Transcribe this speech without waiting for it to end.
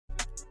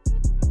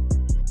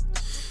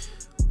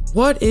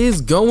What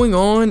is going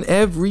on,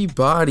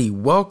 everybody?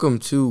 Welcome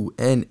to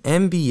an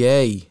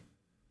NBA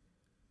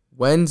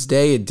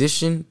Wednesday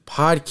edition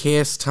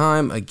podcast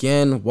time.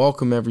 Again,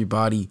 welcome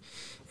everybody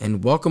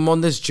and welcome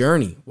on this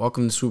journey.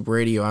 Welcome to Swoop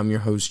Radio. I'm your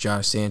host,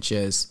 Josh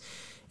Sanchez.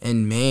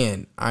 And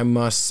man, I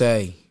must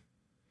say,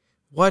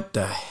 what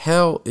the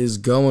hell is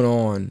going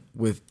on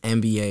with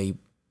NBA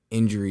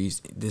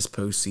injuries this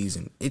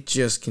postseason? It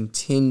just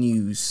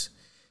continues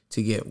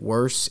to get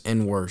worse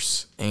and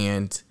worse.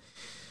 And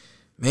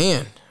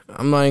man,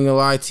 I'm not even gonna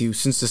lie to you.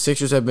 Since the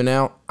Sixers have been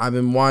out, I've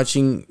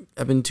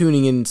been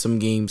tuning in some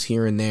games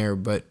here and there,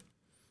 but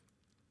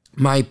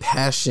my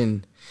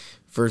passion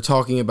for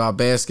talking about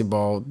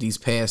basketball these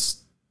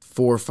past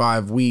 4 or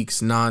 5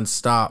 weeks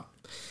nonstop,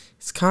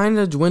 it's kind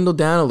of dwindled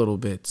down a little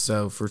bit.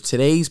 So for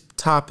today's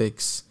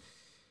topics,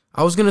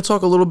 I was gonna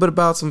talk a little bit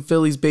about some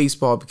Phillies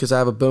baseball because I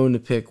have a bone to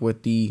pick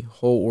with the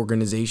whole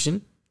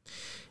organization.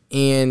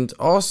 And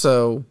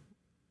also,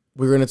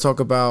 we're going to talk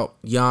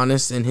about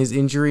Giannis and his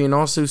injury and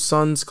also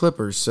Suns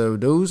Clippers. So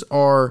those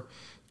are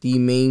the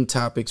main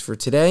topics for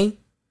today.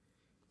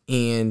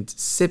 And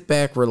sit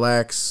back,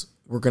 relax.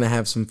 We're going to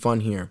have some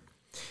fun here.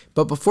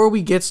 But before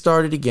we get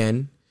started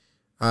again,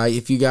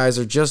 if you guys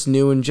are just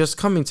new and just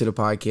coming to the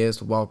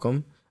podcast,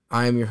 welcome.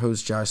 I am your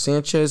host, Josh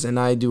Sanchez, and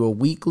I do a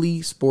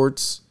weekly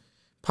sports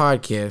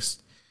podcast.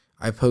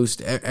 I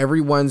post every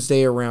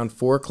Wednesday around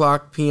 4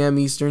 o'clock p.m.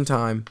 Eastern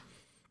Time.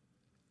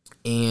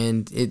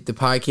 And the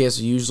podcast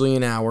is usually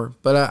an hour.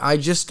 But I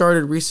just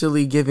started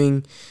recently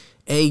giving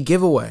a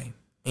giveaway.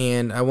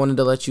 And I wanted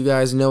to let you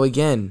guys know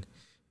again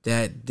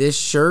that this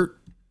shirt,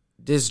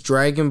 this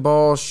Dragon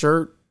Ball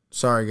shirt,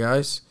 sorry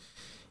guys,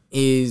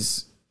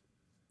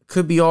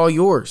 could be all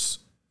yours.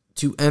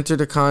 To enter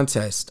the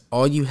contest,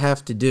 all you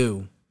have to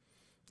do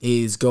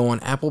is go on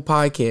Apple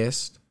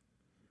Podcast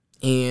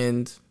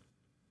and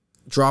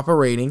drop a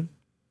rating,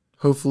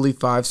 hopefully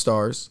 5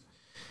 stars.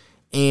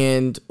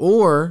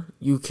 Or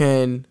you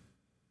can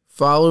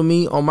follow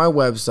me on my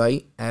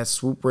website at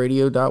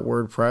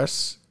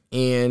swoopradio.wordpress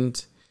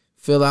and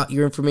fill out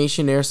your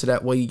information there so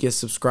that way you get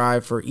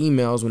subscribed for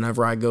emails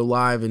whenever I go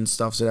live and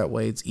stuff, so that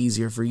way it's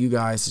easier for you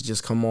guys to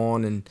just come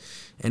on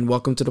and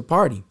welcome to the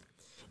party.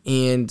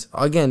 And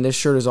again, this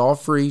shirt is all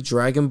free.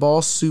 Dragon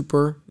Ball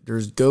Super.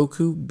 There's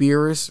Goku,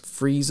 Beerus,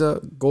 Frieza,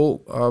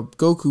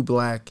 Goku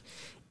Black,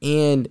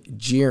 and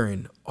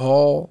Jiren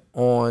all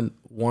on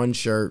one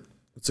shirt.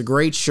 It's a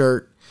great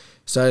shirt,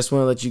 so I just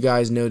want to let you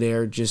guys know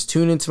there. Just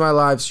tune into my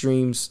live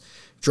streams,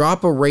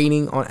 drop a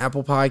rating on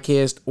Apple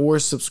Podcast, or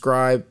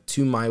subscribe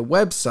to my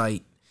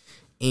website,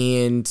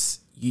 and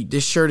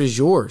this shirt is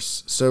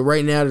yours. So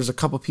right now, there's a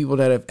couple people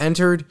that have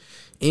entered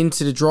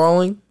into the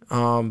drawing,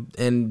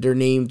 and their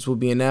names will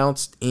be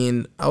announced,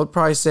 and I would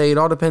probably say it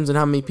all depends on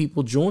how many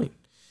people join.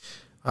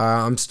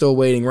 I'm still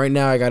waiting. Right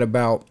now, I got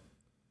about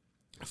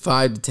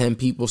 5 to 10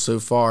 people so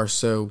far,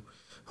 so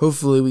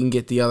hopefully we can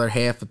get the other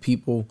half of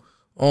people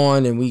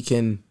on and we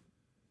can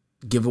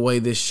give away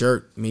this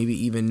shirt maybe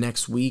even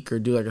next week or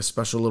do like a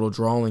special little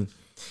drawing.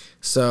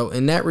 So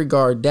in that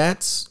regard,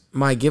 that's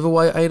my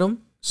giveaway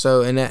item.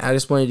 So I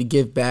just wanted to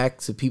give back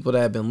to people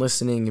that have been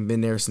listening and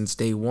been there since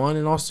day one,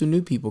 and also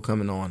new people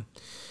coming on.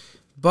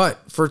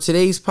 But for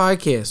today's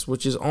podcast,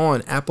 which is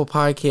on Apple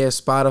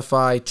Podcasts,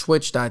 Spotify,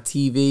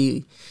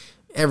 Twitch.tv,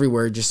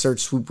 everywhere, just search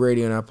Swoop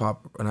Radio and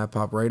I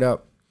pop right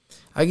up.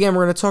 Again,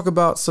 we're going to talk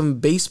about some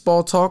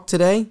baseball talk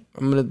today.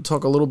 I'm going to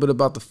talk a little bit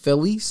about the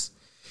Phillies.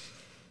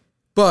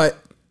 But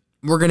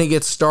we're going to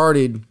get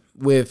started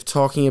with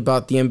talking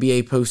about the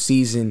NBA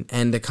postseason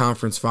and the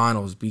conference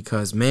finals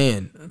because,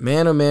 man,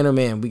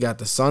 we got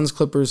the Suns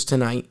Clippers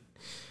tonight.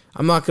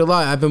 I'm not going to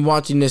lie, I've been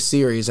watching this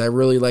series. I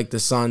really like the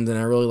Suns and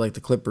I really like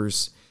the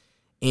Clippers.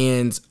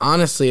 And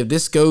honestly, if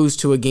this goes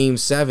to a Game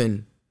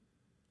 7,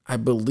 I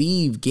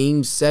believe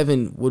Game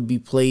 7 would be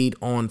played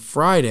on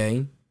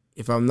Friday,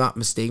 if I'm not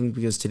mistaken,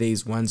 because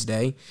today's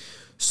Wednesday.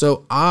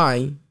 So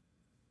I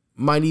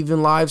might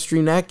even live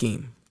stream that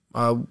game.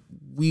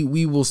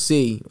 We will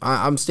see.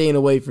 I'm staying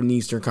away from the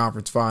Eastern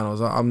Conference Finals.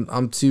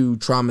 I'm too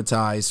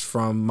traumatized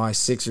from my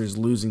Sixers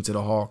losing to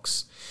the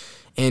Hawks.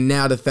 And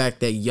now the fact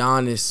that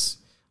Giannis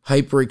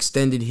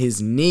hyperextended his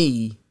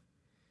knee,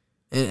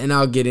 and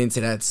I'll get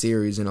into that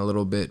series in a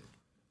little bit.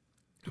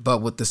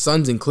 But with the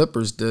Suns and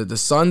Clippers, the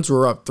Suns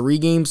were up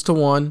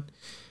 3-1.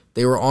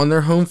 They were on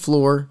their home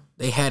floor.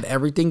 They had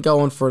everything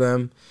going for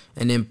them.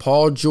 And then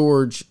Paul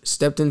George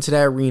stepped into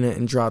that arena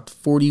and dropped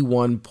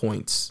 41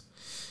 points.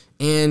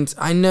 And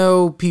I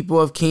know people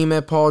have came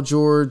at Paul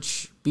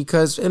George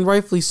because, and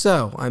rightfully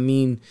so. I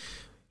mean,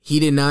 he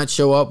did not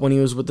show up when he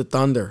was with the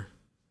Thunder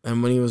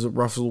and when he was with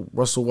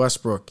Russell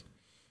Westbrook.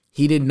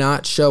 He did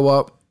not show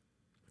up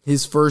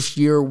his first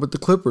year with the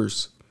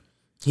Clippers.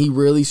 He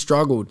really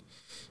struggled.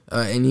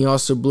 And he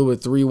also blew a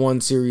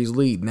 3-1 series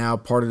lead. Now,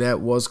 part of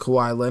that was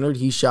Kawhi Leonard.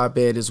 He shot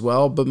bad as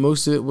well, but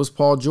most of it was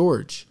Paul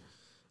George.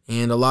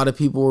 And a lot of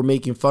people were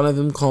making fun of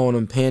him, calling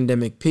him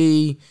Pandemic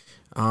P.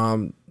 He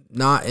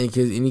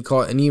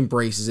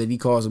embraces it. He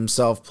calls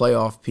himself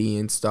Playoff P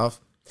and stuff.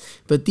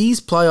 But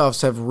these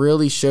playoffs have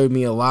really showed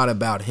me a lot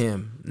about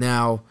him.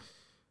 Now,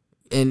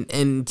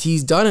 And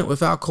he's done it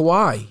without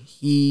Kawhi.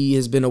 He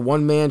has been a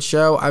one-man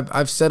show.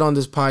 I've said on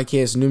this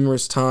podcast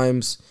numerous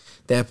times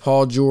that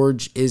Paul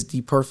George is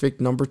the perfect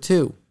number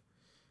 2.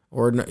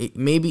 Or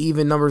maybe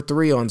even number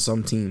 3 on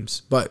some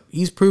teams. But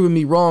he's proven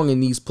me wrong in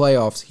these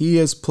playoffs. He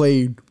has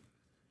played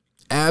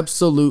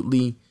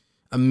absolutely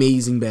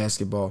amazing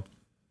basketball.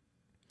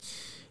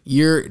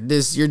 You're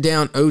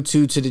down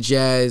 0-2 to the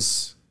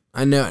Jazz.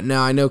 I know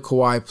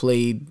Kawhi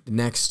played the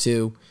next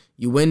 2.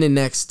 You win the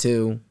next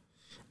 2,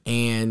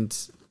 and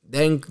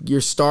then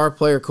your star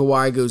player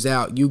Kawhi goes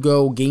out. You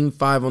go Game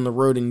 5 on the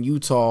road in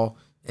Utah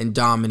and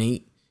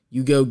dominate.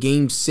 You go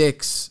Game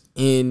 6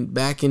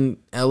 back in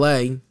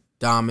LA,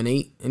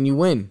 dominate, and you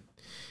win.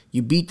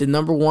 You beat the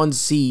number 1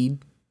 seed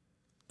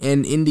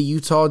and in the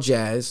Utah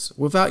Jazz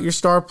without your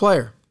star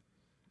player.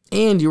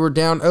 And you were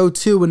down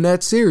 0-2 in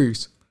that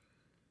series.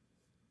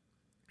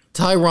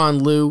 Tyronn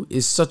Lue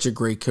is such a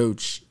great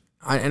coach.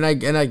 I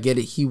get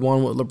it. He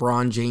won with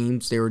LeBron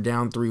James. They were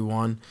down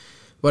 3-1.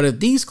 But if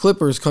these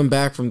Clippers come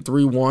back from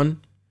 3-1,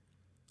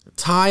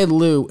 Ty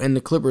Lue and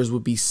the Clippers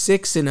would be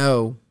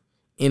 6-0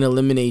 in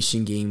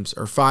elimination games.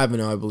 Or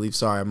 5-0, I believe.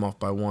 Sorry, I'm off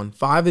by 1.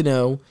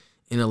 5-0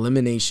 in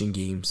elimination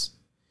games.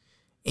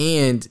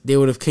 And they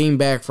would have came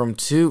back from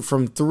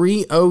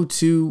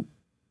 3-0-2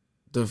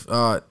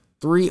 the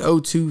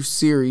 3-0-2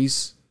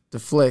 series, the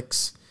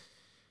flicks,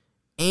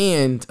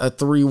 and a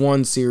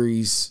 3-1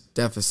 series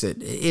deficit.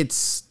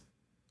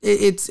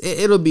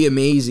 It'll be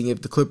amazing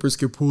if the Clippers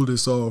can pull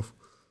this off.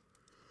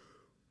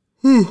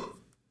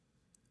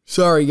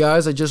 Sorry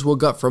guys, I just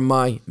woke up from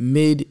my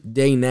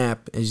midday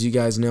nap. As you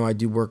guys know, I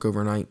do work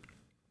overnight.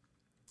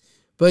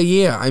 But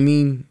yeah, I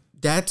mean,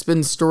 that's been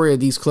the story of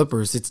these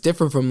Clippers. It's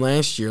different from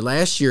last year.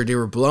 Last year, they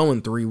were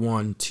blowing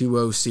 3-1,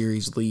 2-0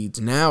 series leads.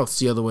 Now it's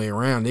the other way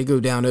around. They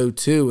go down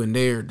 0-2, and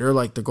they're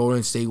like the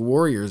Golden State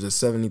Warriors, a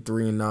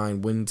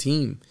 73-9 win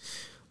team.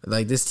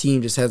 Like, this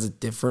team just has a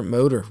different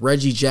motor.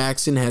 Reggie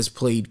Jackson has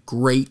played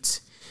great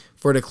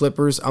for the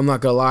Clippers. I'm not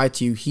going to lie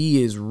to you.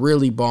 He is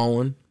really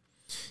balling.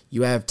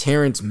 You have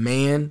Terrence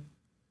Mann,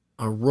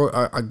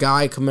 a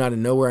guy coming out of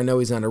nowhere. I know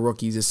he's not a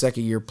rookie. He's a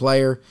second-year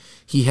player.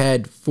 He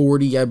had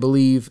 40, I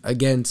believe,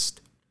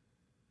 against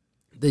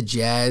the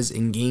Jazz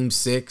in Game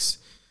 6.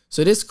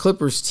 So this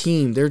Clippers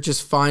team, they're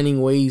just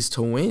finding ways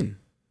to win.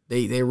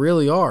 They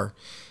really are.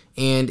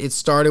 And it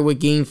started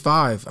with Game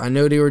 5. I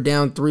know they were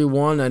down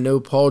 3-1. I know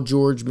Paul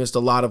George missed a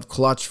lot of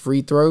clutch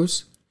free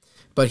throws.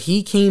 But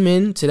he came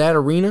into that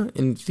arena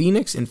in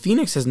Phoenix, and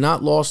Phoenix has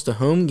not lost a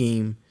home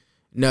game.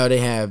 No, they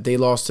have. They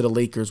lost to the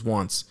Lakers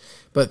once.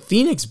 But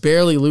Phoenix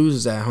barely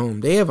loses at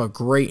home. They have a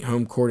great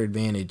home court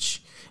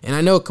advantage. And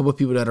I know a couple of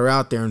people that are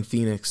out there in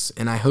Phoenix,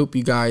 and I hope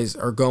you guys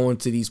are going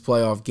to these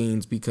playoff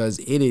games because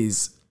it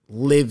is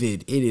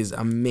livid. It is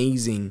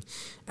amazing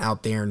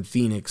out there in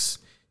Phoenix.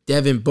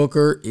 Devin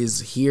Booker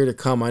is here to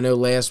come. I know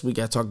last week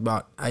I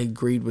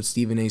agreed with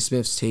Stephen A.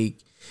 Smith's take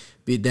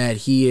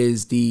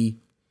that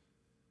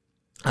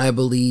I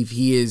believe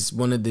he is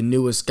one of the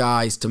newest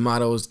guys to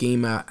model his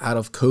game out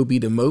of Kobe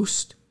the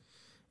most.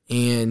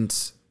 And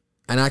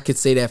I could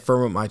say that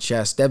firm with my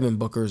chest. Devin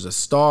Booker is a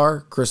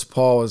star. Chris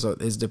Paul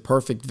is the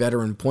perfect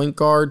veteran point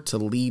guard to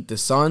lead the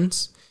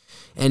Suns.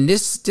 And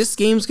this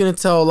game's going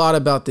to tell a lot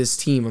about this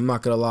team, I'm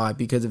not going to lie.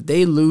 Because if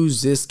they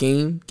lose this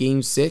game,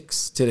 Game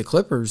 6, to the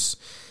Clippers,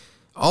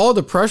 all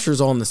the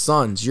pressure's on the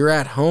Suns. You're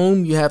at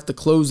home. You have to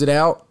close it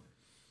out.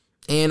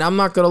 And I'm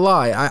not going to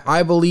lie.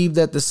 I believe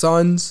that the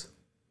Suns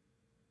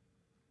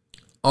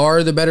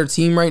are the better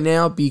team right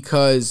now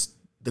because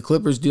the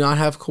Clippers do not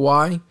have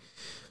Kawhi.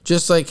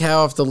 Just like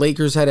how if the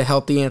Lakers had a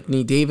healthy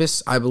Anthony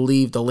Davis, I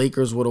believe the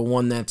Lakers would have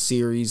won that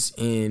series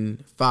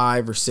in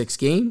 5 or 6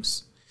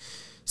 games.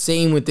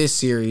 Same with this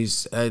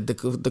series.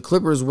 The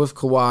Clippers with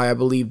Kawhi, I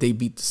believe they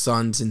beat the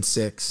Suns in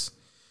 6.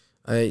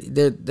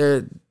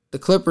 The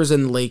Clippers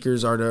and the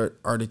Lakers are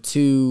the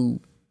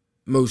two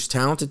most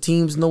talented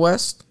teams in the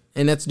West.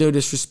 And that's no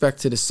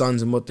disrespect to the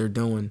Suns and what they're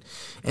doing.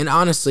 And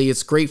honestly,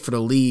 it's great for the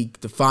league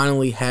to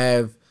finally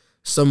have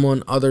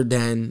someone other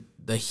than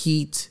the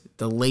Heat,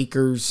 the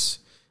Lakers,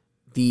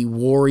 the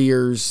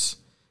Warriors,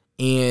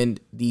 and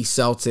the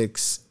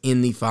Celtics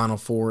in the Final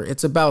Four.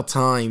 It's about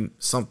time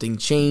something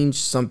changed,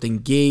 something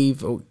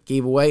gave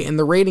away. And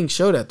the ratings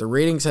show that. The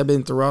ratings have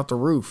been throughout the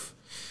roof.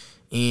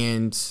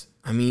 And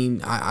I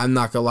mean, I'm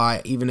not going to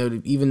lie,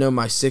 even though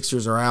my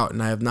Sixers are out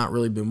and I have not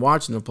really been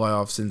watching the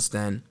playoffs since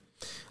then,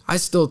 I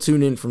still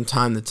tune in from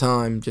time to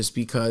time just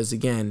because,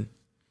 again,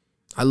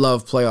 I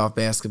love playoff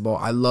basketball.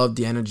 I love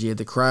the energy of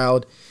the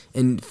crowd,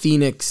 and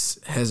Phoenix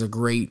has a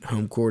great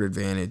home court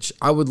advantage.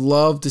 I would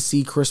love to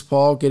see Chris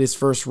Paul get his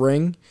first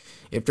ring.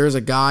 If there's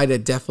a guy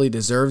that definitely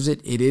deserves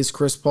it, it is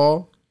Chris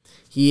Paul.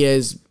 He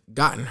has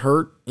gotten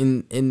hurt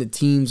in the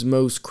team's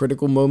most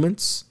critical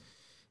moments.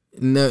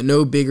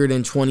 No bigger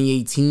than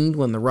 2018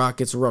 when the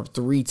Rockets were up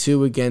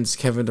 3-2 against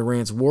Kevin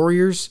Durant's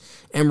Warriors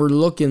and were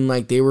looking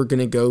like they were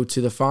going to go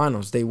to the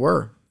finals. They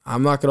were.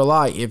 I'm not going to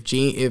lie.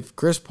 If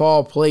Chris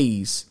Paul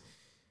plays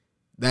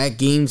that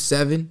Game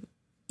 7,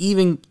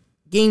 even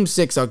Game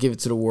 6, I'll give it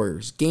to the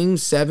Warriors. Game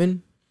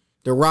 7,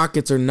 The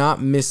Rockets are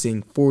not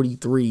missing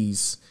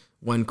 43s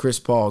when Chris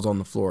Paul is on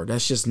the floor.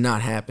 That's just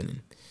not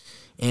happening.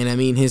 And, I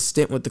mean, his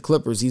stint with the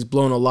Clippers, he's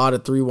blown a lot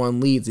of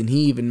 3-1 leads, and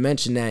he even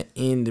mentioned that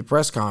in the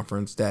press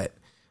conference that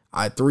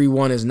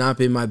 3-1 has not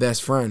been my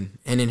best friend,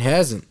 and it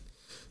hasn't.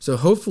 So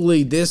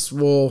hopefully this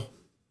will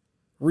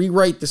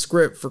rewrite the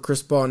script for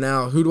Chris Paul.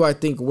 Now, who do I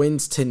think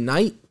wins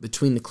tonight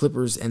between the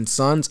Clippers and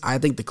Suns? I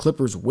think the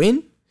Clippers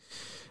win.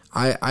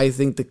 I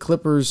think the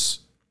Clippers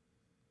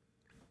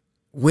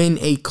win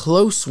a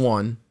close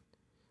one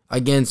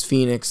against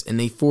Phoenix, and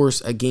they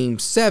force a Game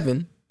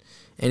 7.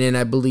 And then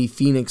I believe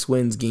Phoenix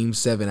wins Game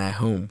 7 at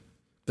home.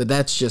 But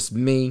that's just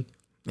me,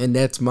 and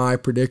that's my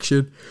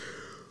prediction.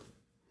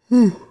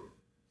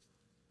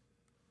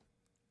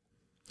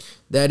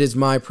 That is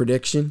my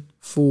prediction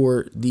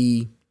for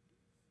the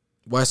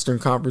Western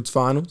Conference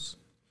Finals.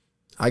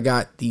 I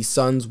got the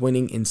Suns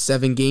winning in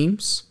 7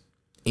 games,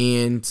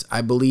 and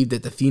I believe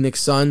that the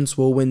Phoenix Suns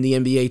will win the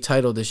NBA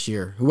title this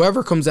year.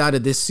 Whoever comes out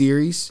of this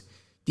series,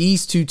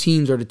 these 2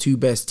 teams are the 2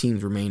 best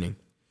teams remaining.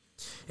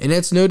 And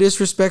that's no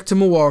disrespect to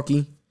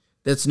Milwaukee.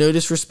 That's no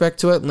disrespect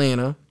to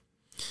Atlanta.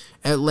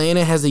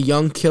 Atlanta has a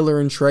young killer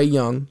in Trae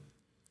Young.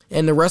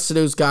 And the rest of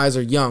those guys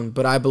are young.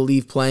 But I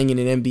believe playing in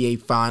an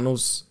NBA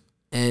Finals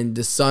and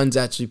the Suns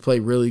actually play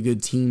really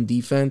good team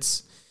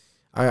defense.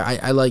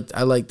 I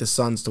like the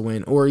Suns to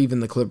win. Or even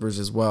the Clippers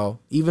as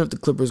well. Even if the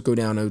Clippers go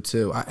down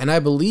 0-2. And I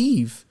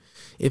believe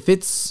if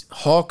it's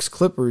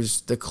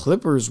Hawks-Clippers, the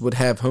Clippers would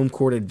have home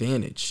court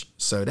advantage.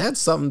 So that's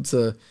something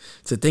to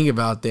think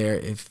about there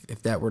if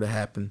that were to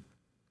happen.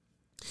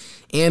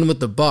 And with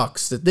the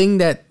Bucks, the thing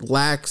that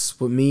lacks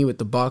with me with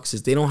the Bucks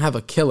is they don't have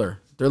a killer.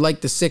 They're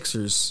like the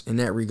Sixers in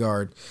that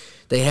regard.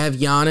 They have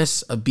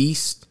Giannis, a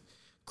beast.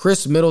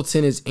 Chris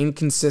Middleton is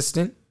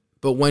inconsistent,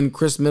 but when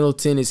Chris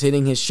Middleton is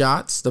hitting his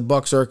shots, the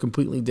Bucks are a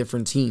completely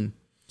different team.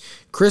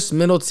 Chris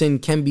Middleton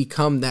can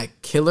become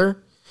that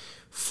killer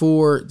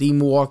for the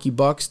Milwaukee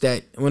Bucks.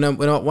 That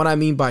what I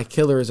mean by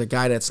killer is a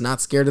guy that's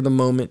not scared of the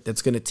moment,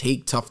 that's going to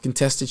take tough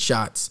contested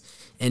shots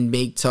and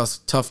make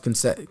tough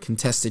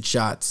contested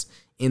shots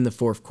in the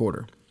fourth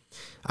quarter.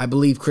 I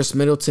believe Chris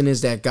Middleton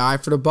is that guy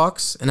for the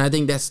Bucks, and I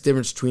think that's the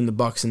difference between the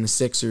Bucks and the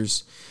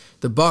Sixers.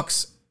 The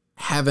Bucks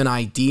have an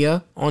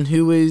idea on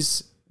who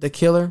is the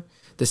killer.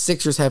 The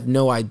Sixers have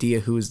no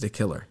idea who is the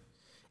killer.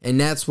 And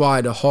that's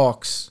why the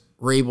Hawks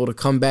were able to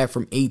come back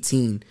from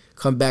 18,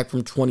 come back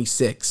from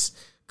 26,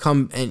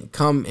 come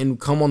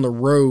on the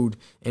road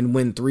and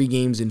win 3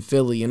 games in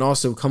Philly, and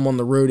also come on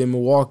the road in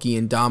Milwaukee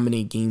and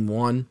dominate Game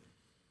 1.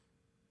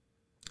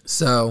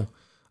 So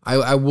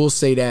I will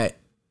say that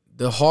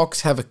the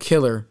Hawks have a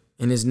killer,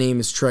 and his name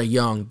is Trae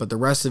Young, but the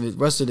rest of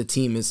the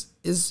team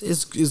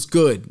is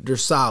good. They're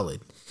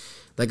solid.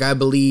 Like, I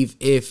believe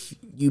if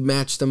you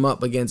match them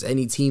up against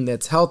any team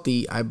that's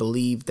healthy, I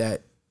believe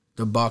that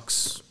the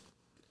Bucks,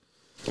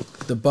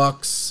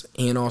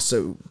 and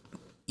also,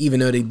 even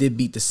though they did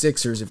beat the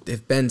Sixers,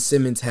 if Ben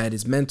Simmons had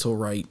his mental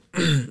right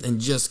and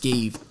just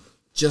gave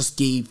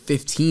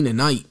 15 a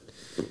night,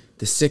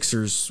 the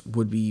Sixers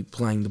would be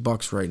playing the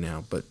Bucks right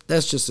now. But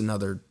that's just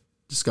another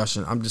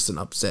discussion. I'm just an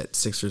upset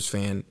Sixers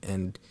fan,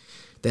 and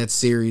that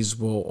series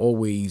will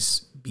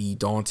always be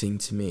daunting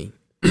to me.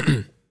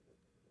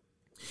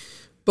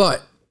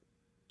 But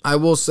I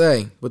will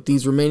say, with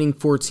these remaining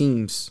 4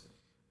 teams,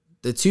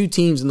 the 2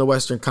 teams in the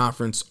Western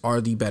Conference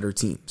are the better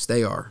teams.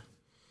 They are.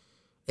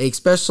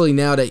 Especially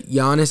now that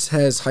Giannis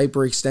has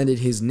hyperextended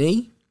his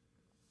knee.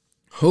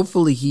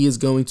 Hopefully he is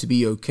going to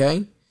be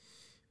okay,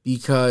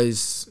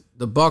 because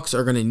the Bucks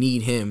are going to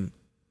need him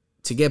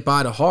to get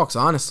by the Hawks,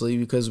 honestly,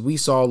 because we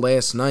saw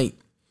last night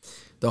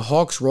the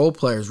Hawks role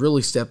players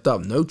really stepped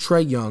up. No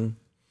Trae Young,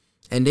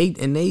 and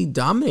they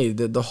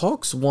dominated. The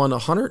Hawks won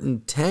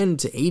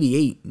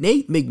 110-88.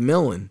 Nate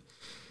McMillan,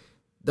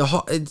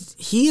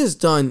 he has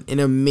done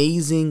an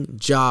amazing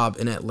job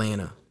in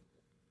Atlanta.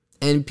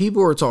 And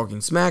people were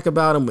talking smack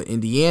about him with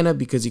Indiana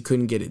because he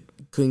couldn't get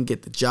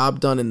the job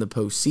done in the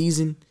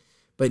postseason.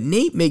 But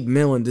Nate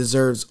McMillan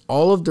deserves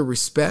all of the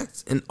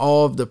respect and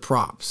all of the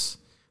props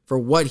for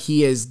what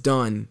he has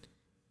done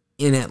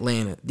in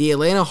Atlanta. The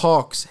Atlanta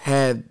Hawks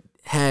have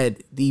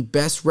had the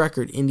best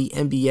record in the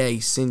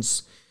NBA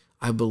since,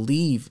 I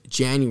believe,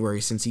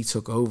 January, since he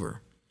took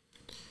over.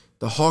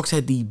 The Hawks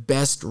had the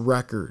best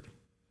record.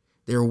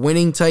 They're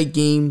winning tight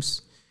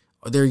games.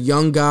 Their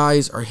young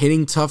guys are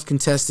hitting tough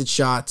contested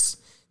shots.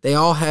 They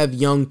all have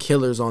young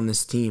killers on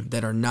this team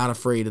that are not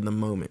afraid of the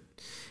moment.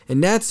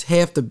 And that's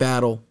half the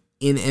battle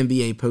in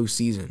NBA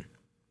postseason.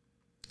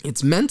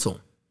 It's mental.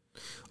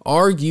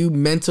 Are you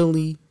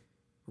mentally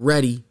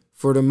ready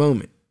for the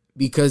moment?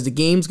 Because the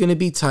game's going to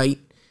be tight.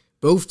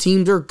 Both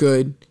teams are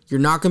good. You're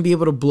not going to be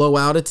able to blow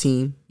out a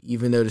team,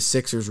 even though the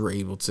Sixers were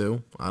able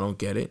to. I don't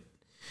get it.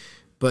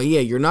 But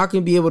yeah, you're not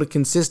going to be able to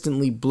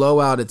consistently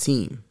blow out a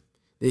team.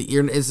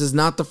 This is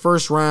not the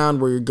first round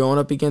where you're going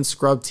up against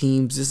scrub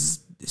teams. This is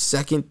the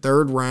second,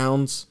 third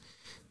rounds.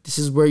 This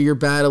is where you're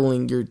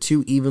battling your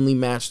 2 evenly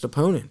matched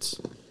opponents.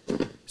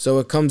 So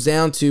it comes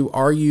down to,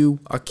 are you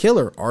a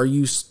killer?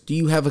 Do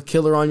you have a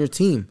killer on your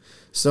team?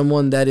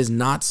 someone that is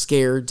not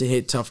scared to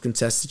hit tough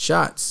contested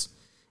shots.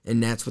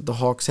 And that's what the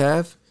Hawks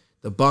have.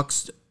 The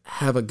Bucks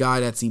have a guy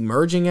that's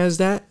emerging as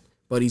that,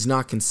 but he's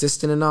not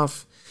consistent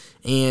enough.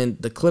 And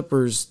the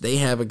Clippers, they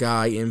have a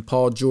guy in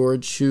Paul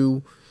George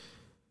who,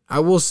 I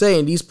will say,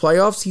 in these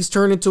playoffs, he's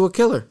turned into a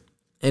killer.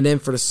 And then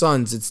for the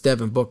Suns, it's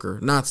Devin Booker,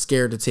 not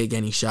scared to take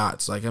any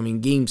shots.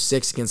 Game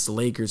 6 against the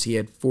Lakers, he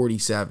had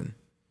 47.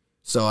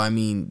 So,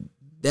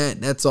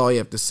 that's all you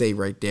have to say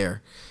right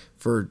there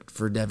for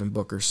Devin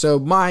Booker. So,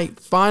 my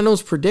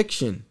finals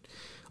prediction,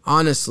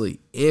 honestly,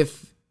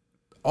 if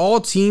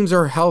all teams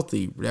are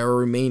healthy that are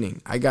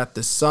remaining, I got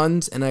the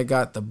Suns and I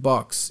got the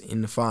Bucks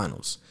in the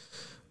finals.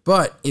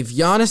 But if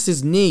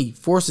Giannis's knee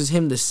forces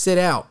him to sit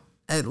out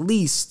at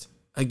least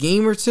a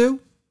game or two,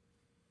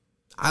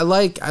 I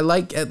like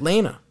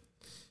Atlanta.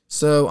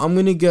 So I'm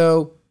going to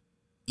go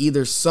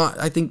either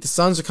I think the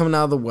Suns are coming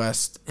out of the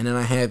West, and then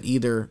I have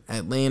either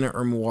Atlanta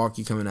or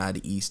Milwaukee coming out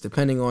of the East,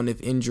 depending on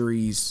if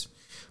injuries,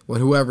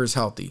 whoever's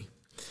healthy.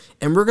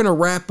 And we're going to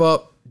wrap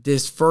up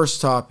this first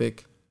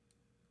topic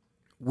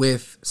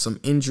with some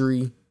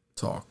injury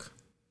talk.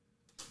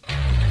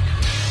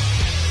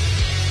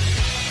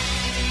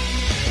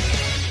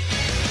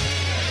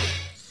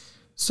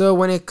 So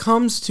when it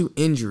comes to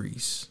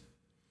injuries,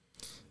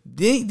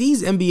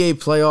 these NBA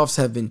playoffs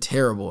have been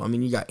terrible.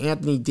 You got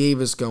Anthony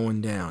Davis going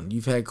down.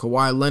 You've had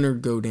Kawhi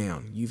Leonard go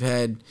down. You've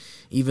had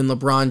even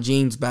LeBron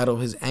James battle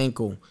his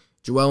ankle.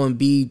 Joel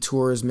Embiid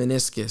tore his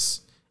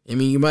meniscus.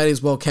 You might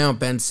as well count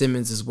Ben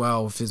Simmons as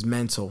well with his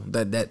mental.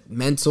 That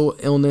mental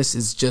illness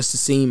is just the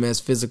same as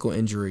physical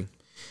injury.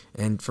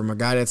 And from a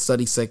guy that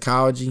studies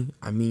psychology,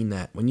 I mean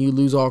that. When you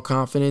lose all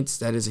confidence,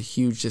 that is a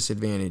huge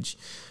disadvantage.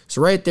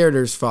 So right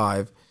there's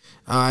 5.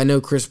 I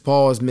know Chris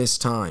Paul has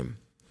missed time.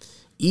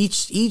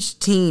 Each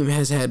team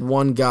has had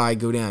one guy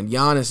go down.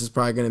 Giannis is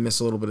probably going to miss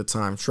a little bit of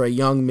time. Trae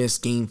Young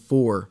missed game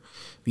 4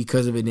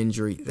 because of an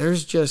injury.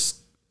 It's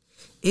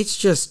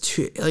just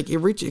too,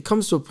 it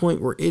comes to a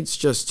point where it's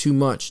just too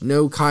much.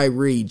 No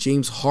Kyrie.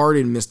 James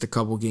Harden missed a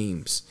couple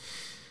games.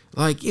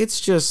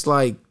 It's just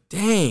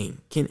dang,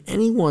 can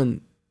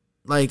anyone,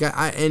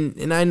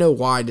 and I know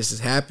why this has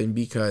happened,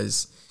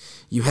 because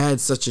you had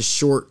such a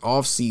short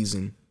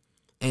offseason.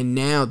 And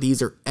now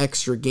these are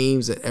extra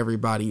games that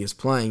everybody is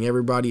playing.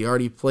 Everybody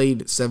already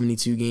played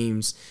 72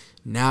 games.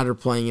 Now they're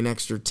playing an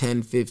extra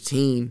 10,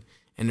 15,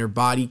 and their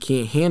body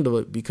can't handle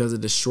it because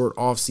of the short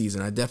offseason.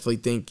 I definitely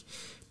think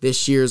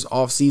this year's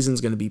offseason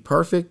is going to be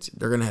perfect.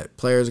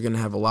 Players are going to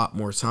have a lot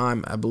more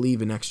time. I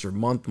believe an extra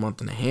month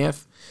and a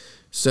half.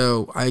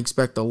 So I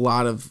expect a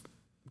lot of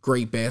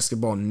great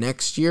basketball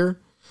next year.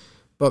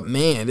 But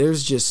man,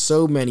 there's just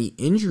so many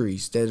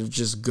injuries that are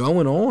just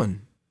going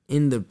on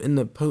in the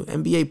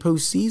NBA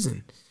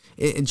postseason.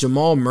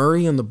 Jamal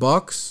Murray on the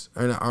Bucks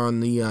or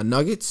on the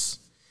Nuggets,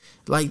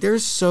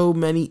 there's so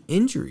many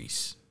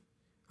injuries.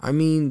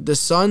 The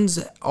Suns,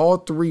 all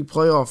 3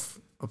 playoff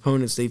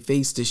opponents they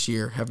faced this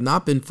year have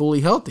not been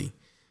fully healthy.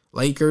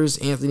 Lakers,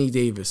 Anthony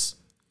Davis,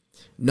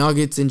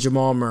 Nuggets, and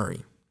Jamal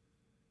Murray,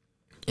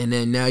 and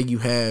then now you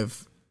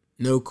have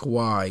no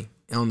Kawhi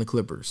on the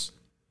Clippers.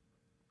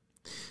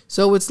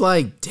 So it's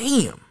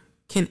damn.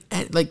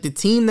 The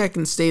team that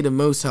can stay the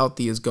most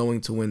healthy is going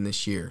to win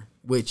this year,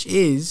 which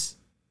is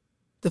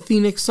the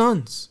Phoenix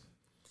Suns.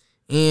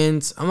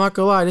 And I'm not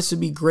going to lie, this would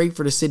be great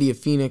for the city of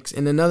Phoenix.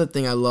 And another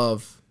thing I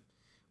love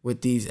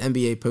with these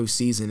NBA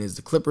postseason is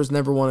the Clippers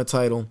never won a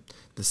title.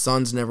 The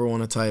Suns never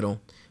won a title.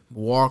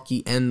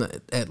 Milwaukee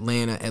and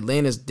Atlanta.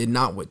 Atlanta did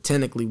not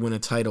technically win a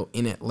title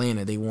in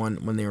Atlanta. They won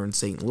when they were in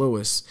St.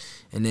 Louis.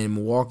 And then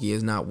Milwaukee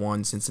has not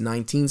won since the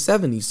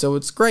 1970s. So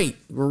it's great.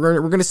 We're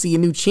going to see a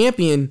new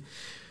champion.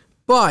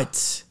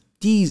 But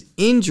these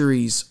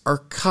injuries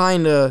are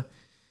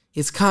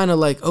it's kind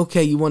of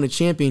okay, you won a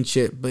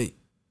championship, but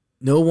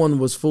no one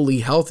was fully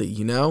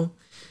healthy,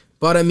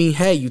 But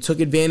hey, you took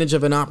advantage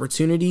of an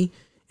opportunity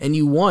and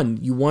you won.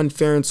 You won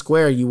fair and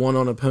square. You won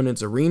on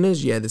opponents'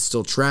 arenas. You had to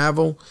still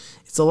travel.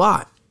 It's a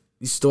lot.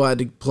 You still had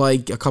to play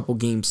a couple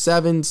game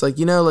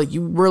 7s.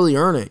 You really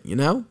earn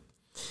it,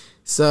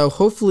 So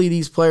hopefully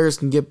these players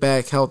can get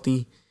back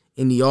healthy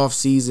in the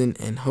offseason,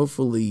 and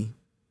hopefully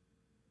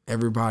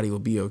everybody will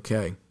be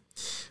okay.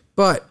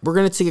 But we're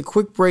going to take a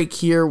quick break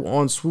here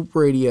on Swoop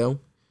Radio.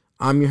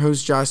 I'm your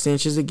host, Josh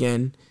Sanchez,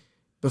 again.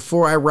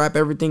 Before I wrap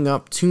everything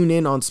up, tune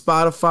in on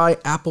Spotify,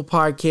 Apple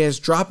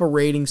Podcasts, drop a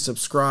rating,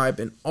 subscribe,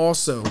 and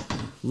also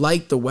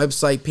like the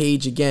website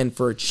page again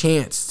for a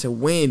chance to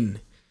win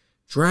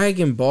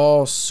Dragon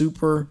Ball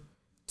Super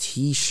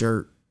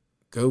t-shirt,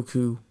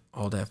 Goku,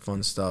 all that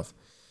fun stuff.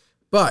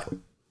 But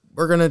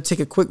we're going to take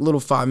a quick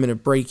little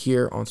 5-minute break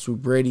here on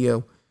Swoop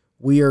Radio.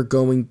 We are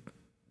going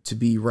to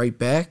be right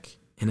back,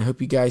 and I hope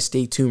you guys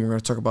stay tuned. We're going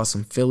to talk about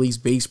some Phillies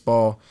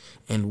baseball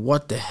and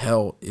what the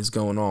hell is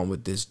going on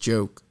with this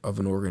joke of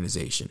an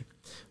organization.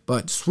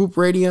 But Swoop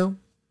Radio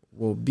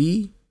will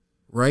be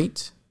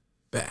right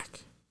back.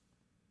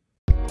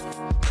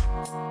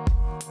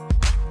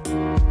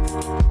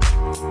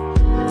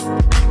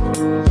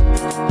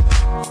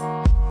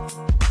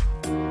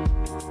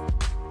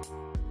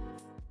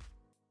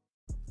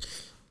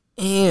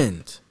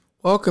 And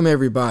welcome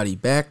everybody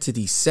back to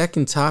the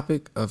second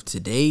topic of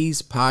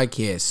today's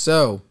podcast.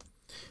 So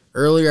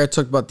earlier I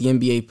talked about the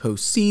NBA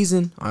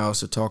postseason. I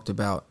also talked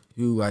about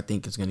who I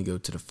think is going to go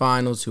to the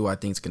finals, who I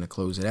think is going to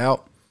close it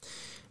out.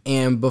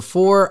 And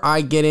before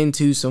I get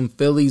into some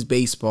Phillies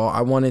baseball,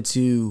 I wanted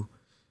to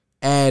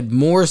add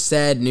more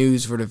sad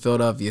news for the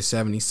Philadelphia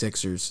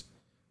 76ers.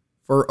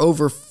 For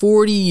over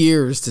 40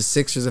 years, the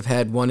Sixers have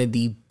had one of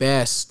the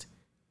best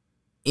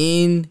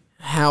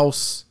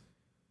in-house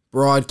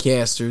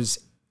broadcasters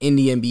in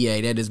the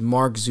NBA. That is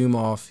Mark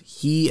Zumoff.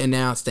 He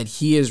announced that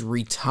he is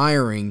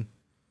retiring.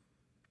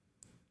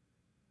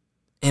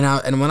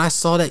 And when I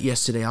saw that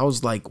yesterday, I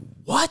was like,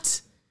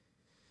 what?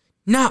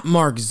 Not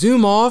Mark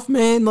Zumoff,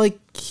 man. Like,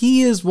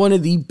 he is one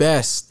of the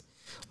best.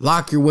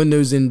 Lock your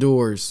windows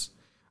indoors.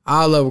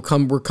 Allah,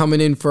 we're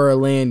coming in for a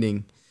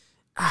landing.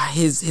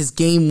 His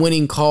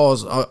game-winning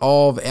calls are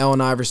all of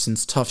Allen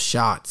Iverson's tough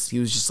shots. He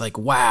was just like,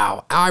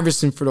 wow,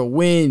 Iverson for the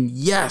win.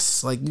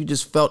 Yes. Like, you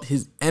just felt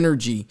his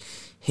energy,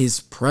 his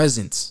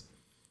presence.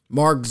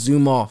 Mark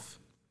Zumoff.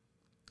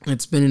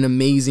 It's been an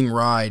amazing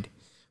ride.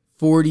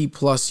 40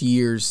 plus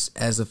years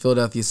as a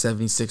Philadelphia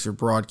 76er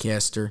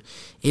broadcaster.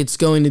 It's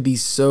going to be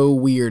so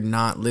weird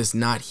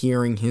not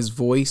hearing his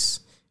voice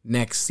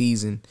next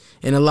season.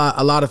 And a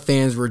lot of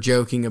fans were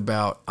joking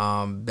about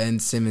Ben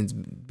Simmons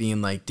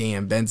being like,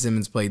 damn, Ben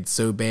Simmons played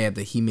so bad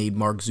that he made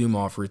Mark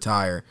Zumoff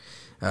retire.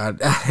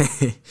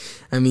 I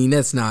mean,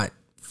 that's not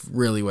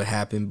really what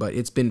happened, but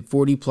it's been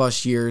 40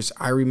 plus years.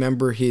 I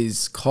remember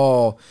his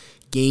call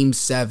Game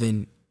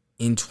 7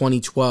 in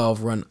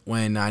 2012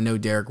 when I know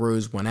Derrick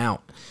Rose went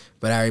out.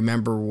 But I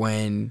remember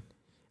when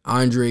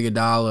Andre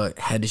Iguodala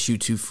had to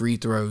shoot 2 free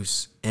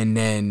throws, and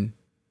then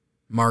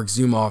Mark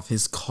Zumoff,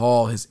 his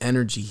call, his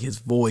energy, his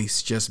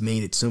voice just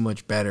made it so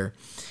much better.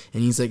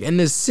 And he's like, and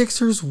the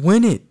Sixers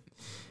win it.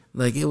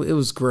 Like, it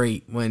was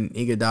great when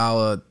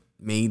Iguodala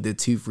made the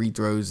 2 free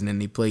throws, and then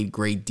they played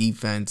great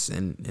defense,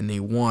 and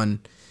they won.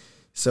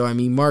 So, I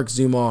mean, Mark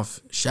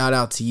Zumoff, shout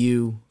out to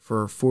you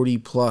for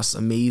 40-plus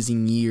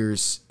amazing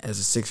years as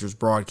a Sixers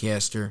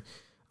broadcaster.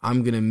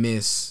 I'm going to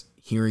miss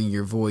hearing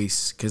your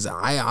voice, because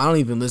I don't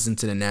even listen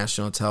to the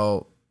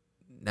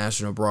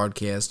national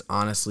broadcast,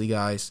 honestly,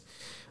 guys.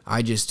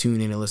 I just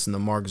tune in and listen to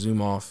Mark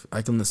Zumoff.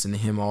 I can listen to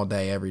him all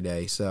day, every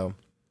day. So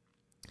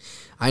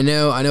I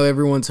know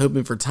everyone's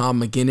hoping for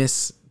Tom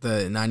McGinnis,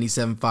 the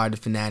 97.5 The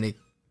Fanatic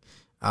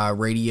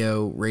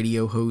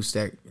radio host,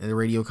 the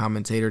radio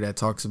commentator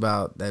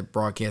that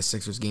broadcasts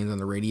Sixers games on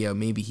the radio.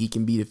 Maybe he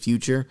can be the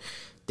future.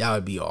 That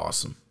would be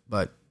awesome.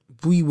 But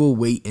we will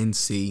wait and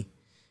see.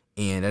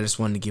 And I just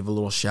wanted to give a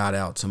little shout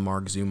out to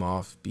Mark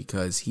Zumoff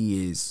because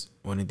he is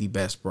one of the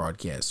best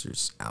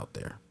broadcasters out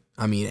there.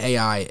 I mean,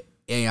 AI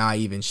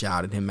even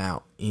shouted him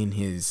out in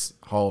his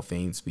Hall of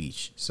Fame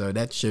speech. So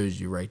that shows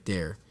you right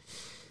there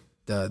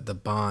the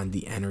bond,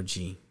 the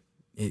energy.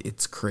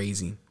 It's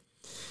crazy.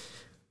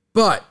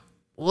 But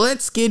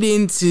let's get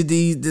into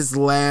this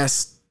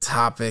last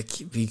topic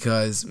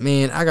because,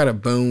 man, I got a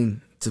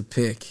bone to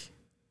pick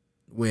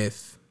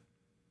with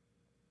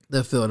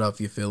the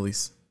Philadelphia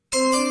Phillies.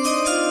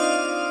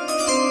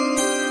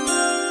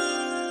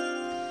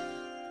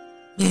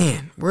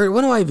 Man, where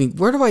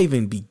do I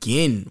even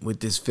begin with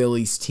this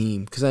Phillies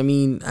team? Because, I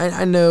mean,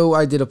 I know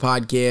I did a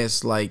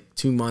podcast like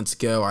 2 months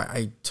ago.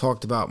 I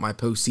talked about my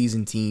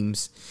postseason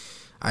teams.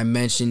 I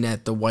mentioned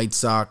that the White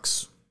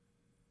Sox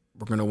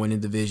were going to win a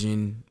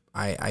division.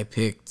 I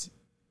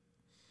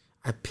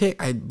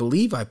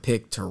believe I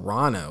picked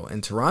Toronto,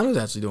 and Toronto's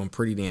actually doing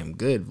pretty damn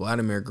good.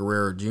 Vladimir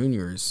Guerrero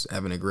Jr. is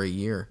having a great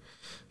year.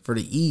 For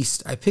the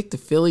East, I picked the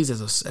Phillies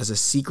as a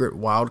secret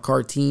wild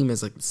card team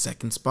as like the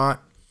second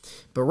spot.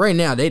 But right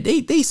now,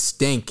 they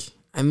stink.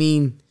 I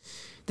mean,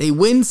 they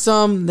win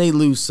some, they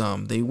lose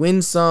some. They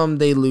win some,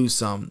 they lose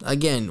some.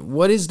 Again,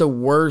 what is the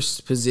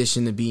worst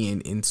position to be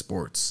in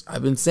sports?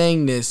 I've been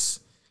saying this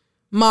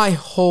my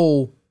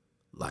whole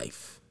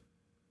life.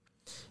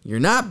 You're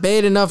not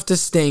bad enough to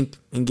stink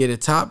and get a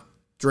top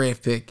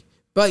draft pick,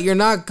 but you're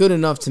not good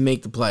enough to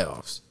make the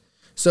playoffs.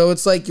 So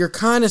it's like you're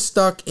kind of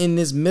stuck in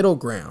this middle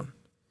ground.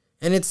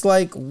 And it's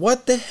like,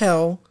 what the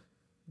hell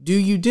do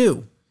you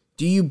do?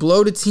 Do you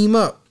blow the team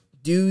up?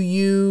 Do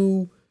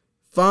you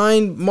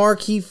find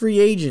marquee free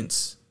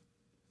agents?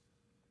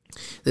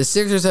 The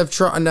Sixers have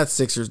tried,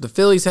 the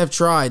Phillies have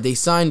tried. They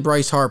signed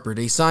Bryce Harper.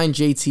 They signed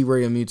JT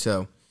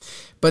Realmuto.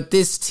 But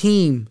this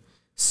team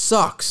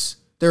sucks.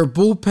 Their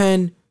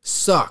bullpen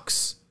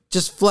sucks.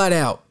 Just flat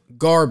out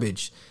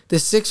garbage. The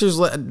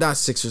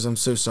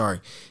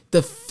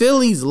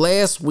Phillies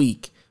last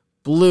week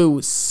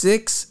blew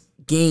 6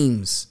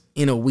 games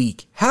in a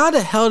week. How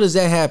the hell does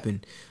that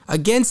happen?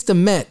 Against the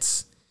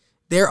Mets,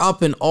 they're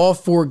up in all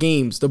 4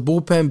 games. The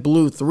bullpen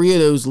blew 3 of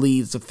those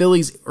leads. The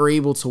Phillies are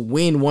able to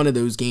win 1 of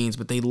those games,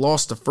 but they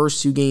lost the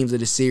first 2 games of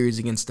the series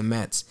against the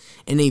Mets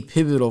in a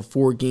pivotal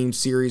 4-game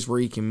series where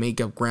you can make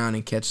up ground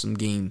and catch some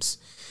games.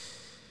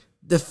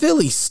 The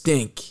Phillies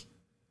stink.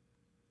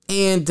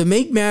 And to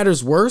make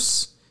matters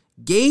worse,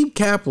 Gabe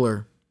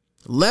Kapler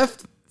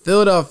left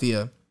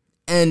Philadelphia,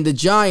 and the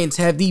Giants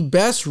have the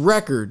best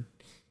record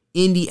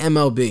in the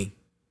MLB.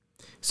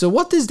 So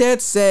what does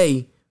that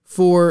say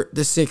for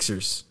the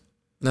Sixers?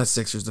 Not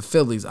Sixers, the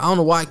Phillies. I don't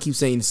know why I keep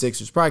saying the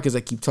Sixers. Probably because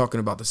I keep talking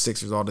about the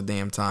Sixers all the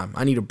damn time.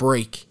 I need a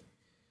break.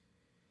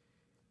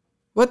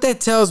 What that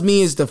tells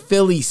me is the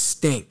Phillies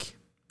stink.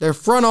 Their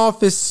front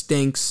office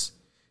stinks.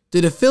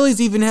 Do the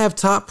Phillies even have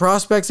top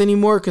prospects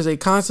anymore? Because they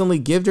constantly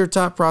give their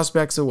top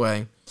prospects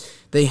away.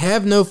 They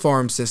have no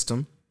farm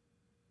system.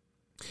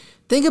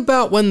 Think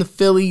about when the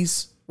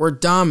Phillies were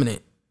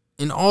dominant.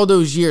 In all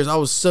those years, I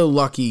was so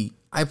lucky.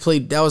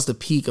 That was the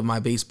peak of my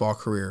baseball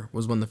career,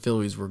 was when the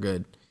Phillies were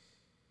good.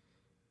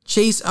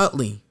 Chase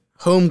Utley,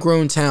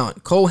 homegrown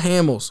talent. Cole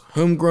Hamels,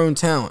 homegrown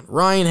talent.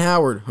 Ryan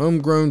Howard,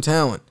 homegrown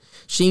talent.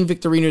 Shane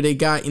Victorino they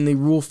got in the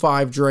Rule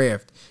 5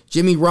 draft.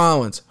 Jimmy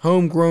Rollins,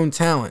 homegrown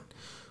talent.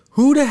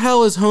 Who the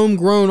hell is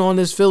homegrown on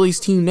this Phillies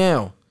team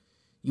now?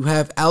 You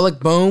have Alec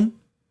Bohm,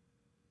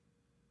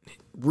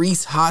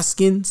 Rhys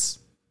Hoskins,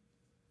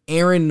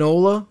 Aaron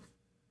Nola.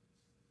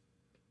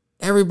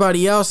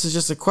 Everybody else is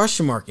just a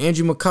question mark.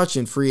 Andrew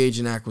McCutchen, free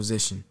agent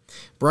acquisition.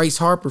 Bryce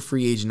Harper,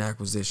 free agent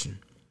acquisition.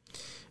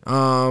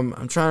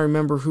 I'm trying to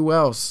remember who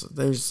else.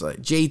 There's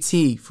like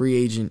JT,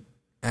 free agent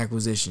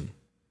acquisition.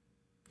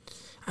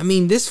 I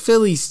mean, this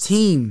Phillies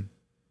team,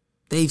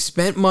 they've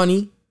spent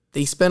money.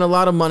 They spent a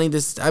lot of money.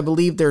 I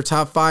believe they're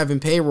top 5 in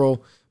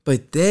payroll,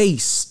 but they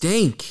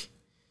stink.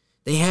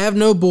 They have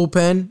no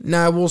bullpen.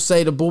 Now, I will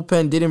say the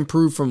bullpen did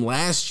improve from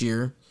last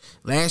year.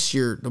 Last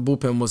year, the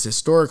bullpen was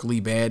historically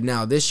bad.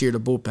 Now, this year, the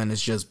bullpen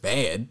is just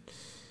bad.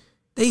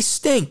 They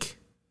stink.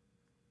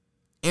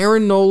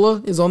 Aaron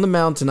Nola is on the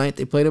mound tonight.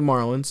 They play the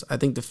Marlins. I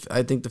think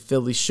the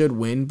Phillies should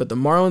win, but the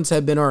Marlins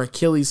have been our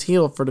Achilles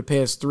heel for the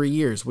past 3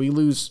 years. We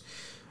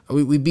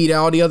beat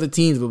all the other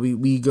teams, but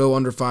we go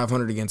under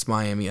 500 against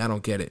Miami. I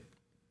don't get it.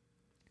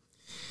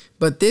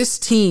 But this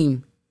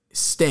team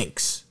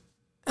stinks.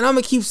 And I'm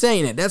going to keep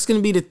saying it. That's going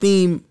to be the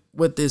theme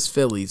with this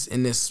Phillies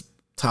in this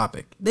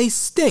topic. They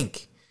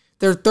stink.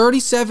 They're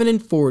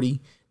 37-40.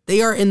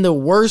 They are in the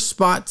worst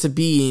spot to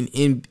be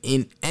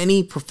in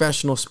any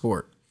professional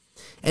sport.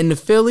 And the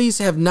Phillies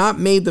have not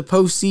made the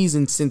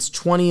postseason since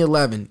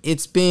 2011.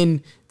 It's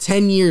been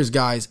 10 years,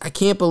 guys. I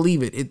can't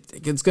believe it.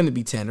 It's going to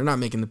be 10. They're not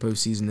making the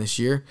postseason this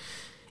year.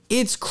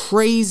 It's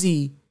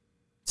crazy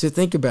to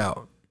think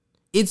about.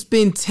 It's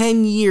been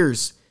 10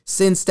 years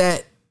since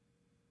that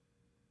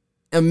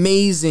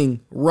amazing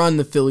run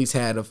the Phillies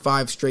had of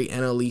 5 straight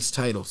NL East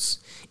titles.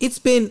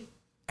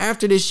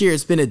 After this year,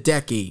 it's been a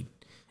decade.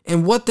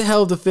 And what the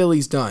hell have the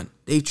Phillies done?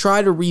 They've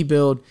tried to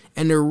rebuild,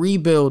 and their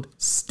rebuild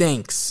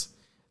stinks.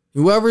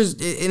 And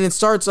it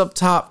starts up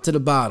top to the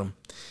bottom.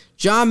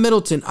 John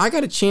Middleton, I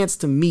got a chance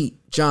to meet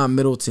John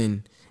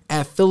Middleton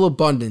at Phil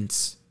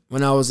Abundance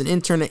when I was an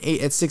intern at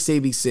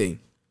 6ABC.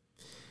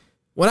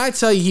 When I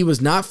tell you he was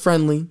not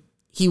friendly,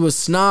 he was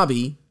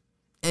snobby,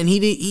 and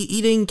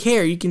he didn't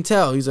care. You can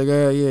tell. He's like,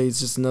 oh yeah, it's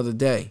just another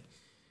day.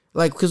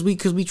 Like, because we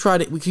tried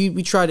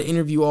to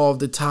interview all of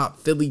the top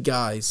Philly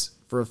guys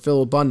for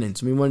Phil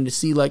Abundance. And we wanted to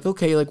see, like,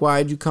 okay, like,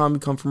 why did you come? You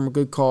come from a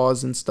good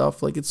cause and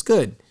stuff. Like, it's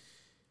good.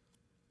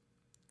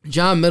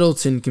 John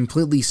Middleton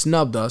completely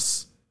snubbed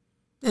us.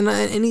 And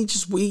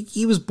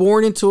he was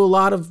born into a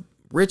lot of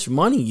rich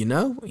money, you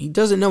know? He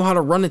doesn't know how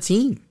to run a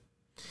team.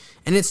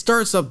 And it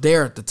starts up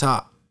there at the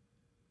top.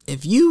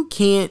 If you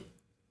can't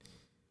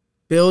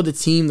build a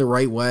team the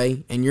right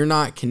way and you're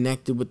not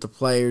connected with the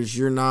players,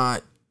 you're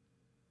not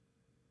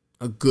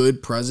a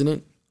good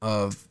president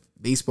of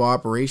baseball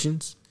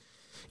operations,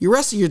 your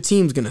rest of your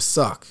team's going to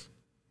suck.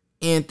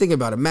 And think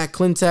about it. Matt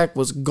Klentak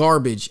was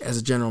garbage as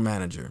a general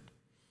manager.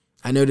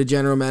 I know the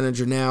general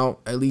manager now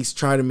at least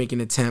try to make an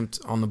attempt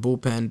on the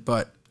bullpen,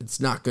 but it's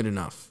not good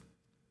enough.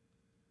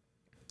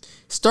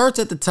 Starts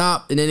at the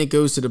top and then it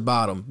goes to the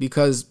bottom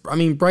because, I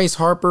mean, Bryce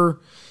Harper,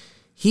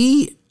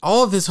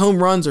 all of his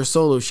home runs are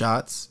solo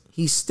shots.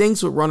 He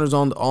stinks with runners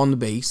on the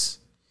base.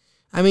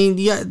 I mean,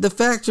 yeah, the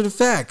facts are the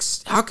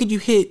facts. How could you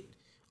hit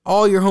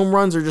all your home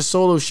runs are just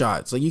solo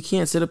shots? Like, you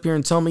can't sit up here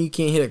and tell me you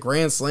can't hit a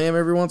grand slam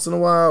every once in a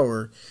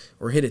while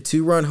or hit a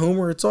 2-run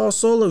homer. It's all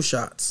solo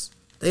shots.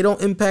 They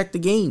don't impact the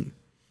game.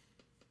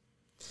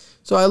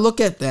 So I look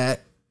at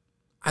that.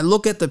 I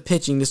look at the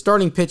pitching. The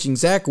starting pitching,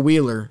 Zach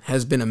Wheeler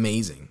has been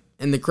amazing.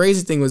 And the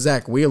crazy thing with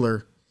Zach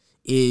Wheeler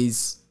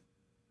is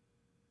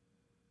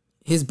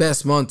his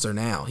best months are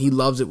now. He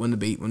loves it when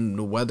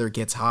the weather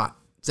gets hot.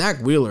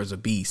 Zach Wheeler is a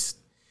beast.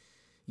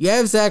 You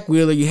have Zach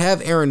Wheeler. You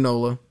have Aaron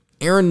Nola.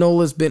 Aaron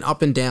Nola's been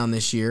up and down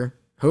this year.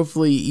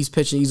 Hopefully he's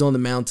pitching. He's on the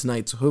mound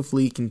tonight, so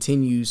hopefully he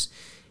continues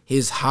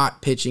his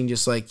hot pitching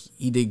just like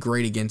he did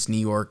great against New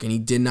York, and he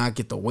did not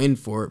get the win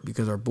for it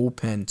because our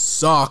bullpen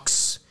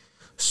sucks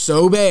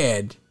so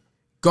bad.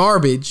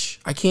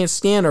 Garbage. I can't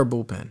stand our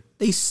bullpen.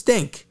 They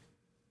stink.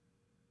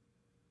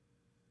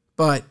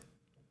 But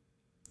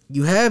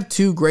you have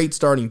 2 great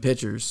starting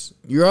pitchers.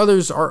 Your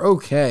others are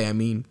okay. I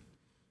mean,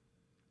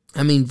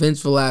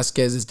 Vince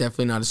Velasquez is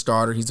definitely not a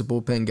starter. He's a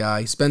bullpen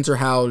guy. Spencer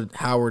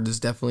Howard is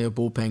definitely a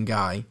bullpen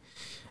guy.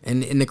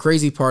 And the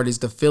crazy part is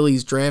the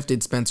Phillies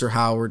drafted Spencer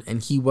Howard,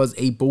 and he was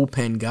a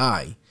bullpen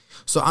guy.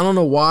 So I don't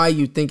know why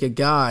you think a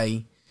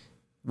guy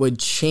would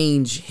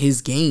change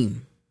his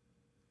game.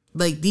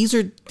 Like, these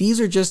are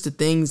just the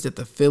things that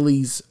the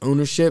Phillies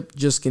ownership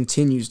just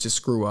continues to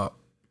screw up.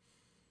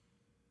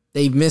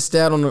 They've missed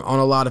out on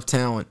a lot of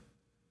talent.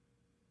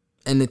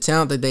 And the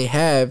talent that they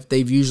have,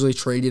 they've usually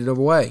traded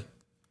away.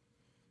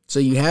 So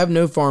you have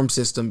no farm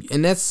system,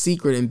 and that's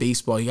secret in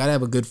baseball. You got to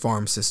have a good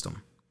farm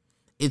system.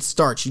 It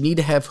starts. You need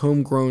to have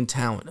homegrown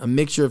talent, a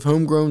mixture of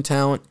homegrown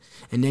talent,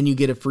 and then you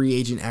get a free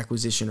agent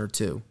acquisition or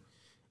two.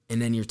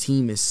 And then your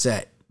team is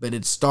set. But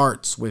it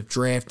starts with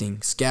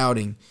drafting,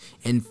 scouting,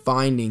 and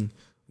finding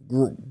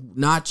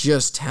not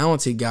just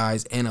talented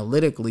guys,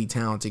 analytically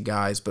talented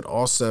guys, but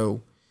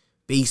also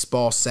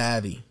baseball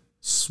savvy,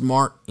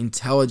 smart,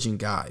 intelligent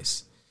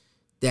guys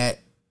that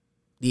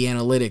the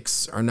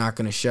analytics are not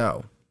going to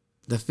show.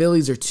 The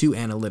Phillies are too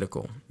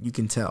analytical, you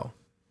can tell.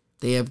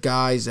 They have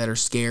guys that are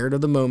scared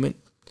of the moment.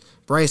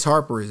 Bryce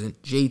Harper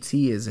isn't,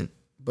 JT isn't,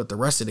 but the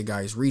rest of the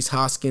guys, Rhys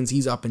Hoskins,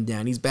 he's up and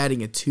down. He's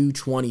batting at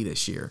 .220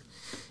 this year.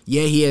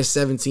 Yeah, he has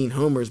 17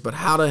 homers, but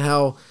how the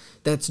hell,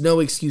 that's no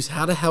excuse.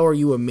 How the hell are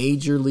you a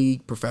major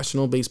league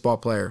professional baseball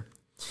player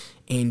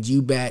and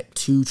you bat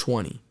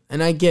 .220?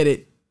 And I get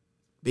it,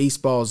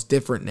 baseball is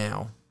different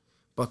now,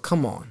 but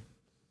come on.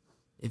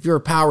 If you're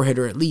a power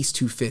hitter, at least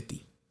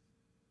 .250.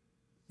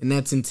 And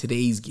that's in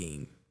today's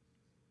game.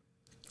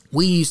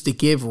 We used to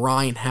give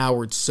Ryan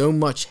Howard so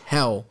much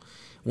hell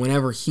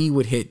whenever he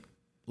would hit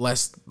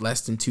less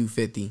than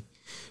 .250.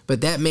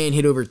 But that man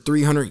hit over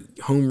 300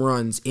 home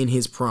runs in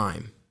his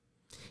prime.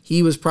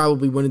 He was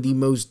probably one of the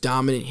most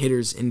dominant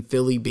hitters in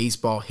Philly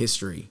baseball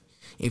history.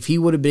 If he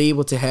would have been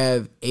able to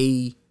have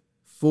a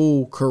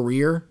full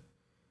career,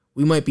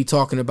 we might be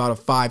talking about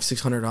a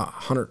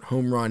 500-600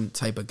 home run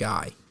type of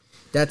guy.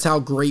 That's how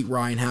great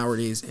Ryan Howard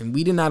is, and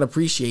we did not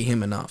appreciate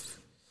him enough.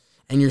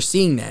 And you're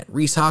seeing that.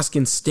 Rhys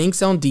Hoskins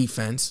stinks on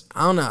defense.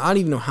 I don't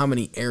even know how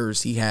many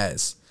errors he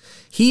has.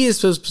 He is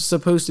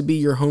supposed to be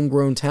your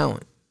homegrown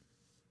talent.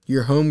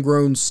 Your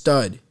homegrown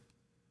stud.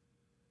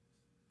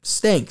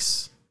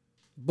 Stinks.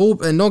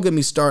 And don't get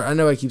me started. I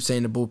know I keep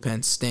saying the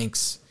bullpen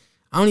stinks.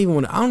 I don't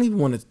even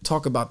want to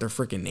talk about their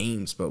freaking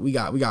names, but we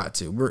got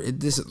to.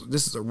 This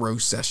is a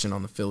roast session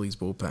on the Phillies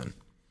bullpen.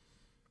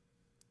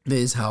 This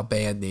is how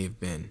bad they've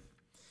been.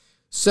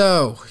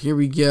 So, here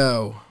we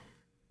go.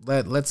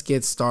 Let's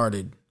get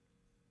started.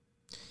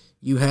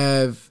 You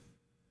have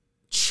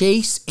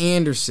Chase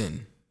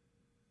Anderson.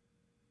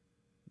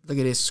 Look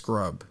at this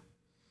scrub.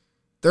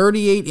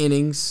 38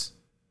 innings.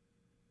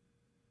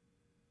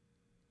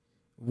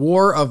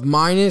 WAR of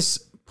minus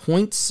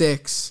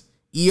 .6.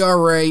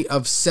 ERA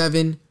of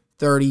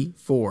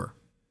 7.34.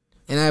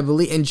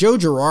 And Joe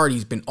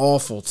Girardi's been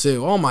awful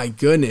too. Oh my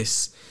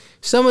goodness.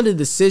 Some of the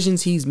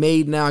decisions he's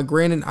made now,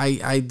 granted,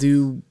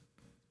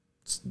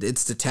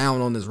 it's the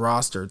talent on this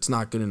roster. It's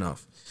not good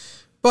enough.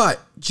 But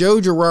Joe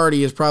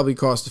Girardi has probably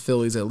cost the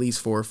Phillies at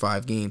least 4 or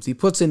 5 games. He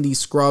puts in these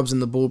scrubs in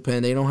the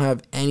bullpen. They don't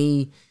have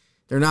any,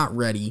 they're not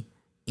ready.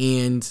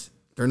 And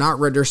they're not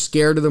ready. They're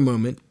scared of the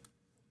moment.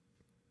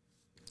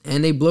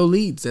 And they blow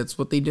leads. That's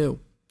what they do.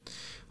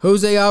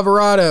 Jose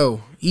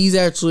Alvarado, he's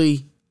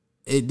actually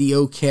the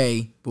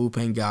okay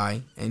bullpen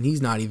guy, and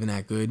he's not even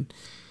that good.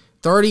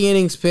 30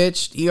 innings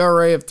pitched,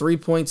 ERA of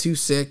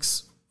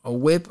 3.26, a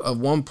whip of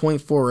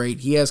 1.48.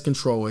 He has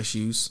control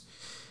issues.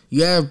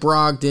 You have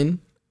Brogdon,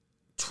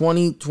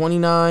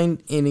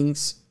 29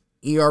 innings,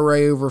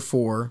 ERA over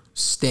 4,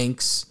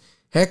 stinks.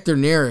 Hector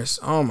Neris,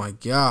 oh my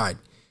God.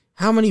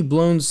 How many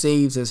blown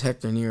saves has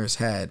Hector Neris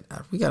had?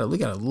 We gotta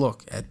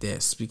look at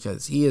this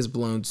because he has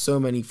blown so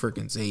many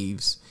freaking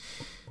saves.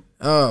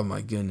 Oh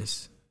my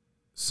goodness.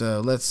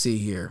 So let's see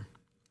here.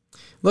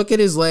 Look at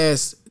his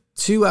last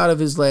 2 out of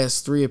his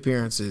last 3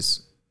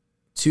 appearances.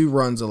 2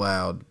 runs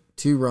allowed.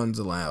 2 runs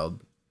allowed.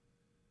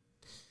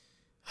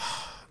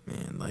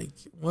 Man, like,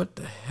 what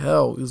the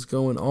hell is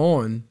going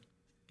on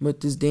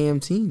with this damn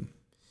team?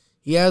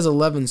 He has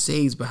 11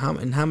 saves, but how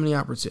many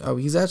opportunities? Oh,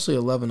 he's actually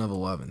 11 of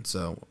 11.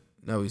 So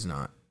no, he's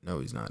not. No,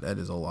 he's not. That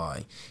is a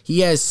lie. He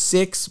has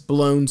 6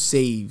 blown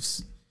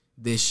saves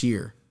this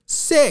year.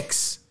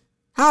 6.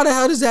 How the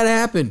hell does that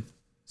happen?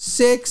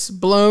 6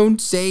 blown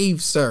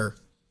saves, sir.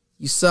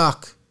 You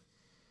suck.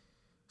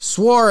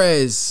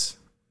 Suarez,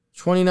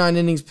 29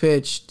 innings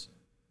pitched.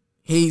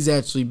 He's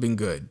actually been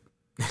good.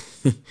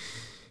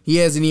 He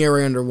has an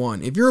ERA under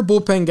 1. If you're a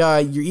bullpen guy,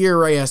 your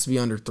ERA has to be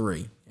under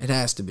 3. It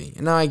has to be.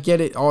 And now I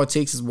get it. All it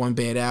takes is one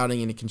bad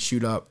outing and it can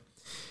shoot up.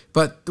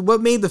 But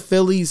what made the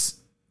Phillies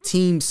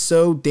team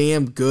so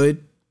damn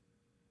good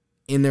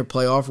in their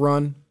playoff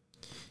run,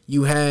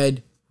 you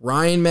had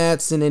Ryan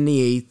Madson in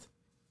the 8th,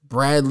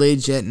 Brad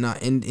Lidge in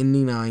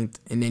the 9th,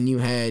 and then you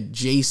had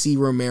J.C.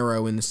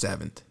 Romero in the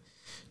 7th.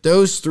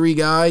 Those 3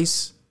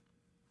 guys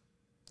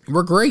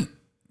were great.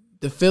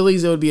 The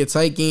Phillies, it would be a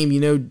tight game. You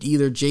know,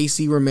 either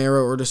J.C.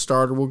 Romero or the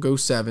starter will go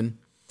 7.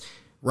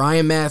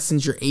 Ryan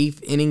Madson's your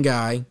 8th inning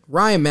guy.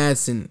 Ryan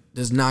Madson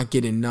does not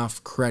get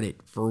enough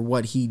credit for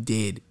what he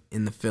did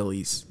in the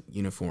Phillies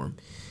uniform.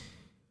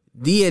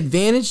 The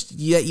advantage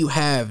that you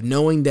have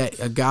knowing that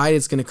a guy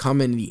is going to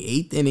come in the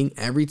 8th inning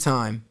every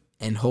time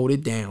and hold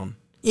it down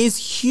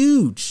is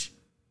huge.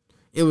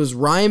 It was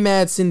Ryan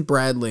Madsen,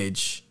 Brad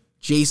Lidge.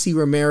 JC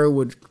Romero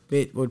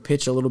would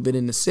pitch a little bit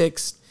in the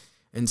 6th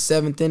and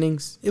 7th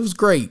innings. It was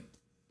great.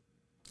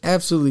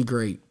 Absolutely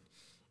great.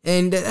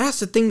 And that's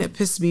the thing that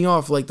pisses me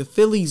off. Like, the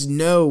Phillies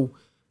know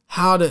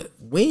how to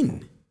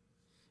win.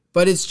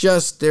 But it's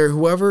just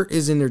whoever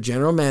is in their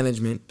general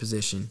management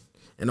position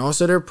and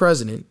also their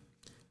president,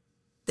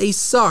 they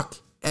suck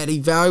at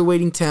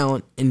evaluating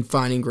talent and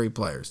finding great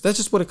players. That's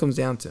just what it comes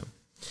down to.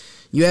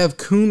 You have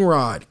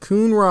Coonrod.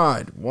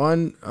 Coonrod,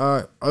 one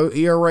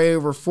ERA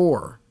over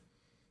 4.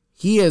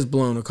 He has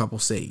blown a couple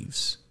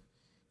saves.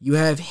 You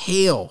have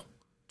Hale,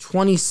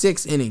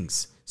 26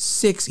 innings,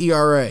 6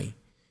 ERA.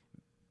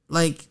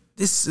 Like,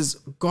 this is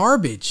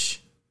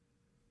garbage.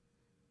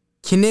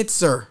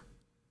 Knizner,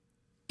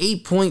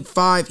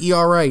 8.5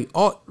 ERA.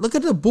 Oh, look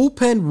at the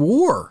bullpen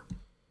war.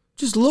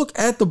 Just look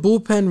at the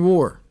bullpen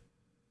war.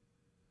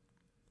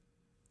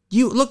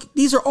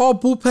 These are all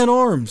bullpen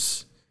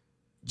arms.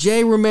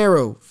 Jay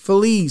Romero,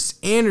 Feliz,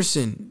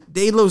 Anderson,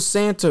 De Los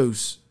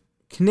Santos,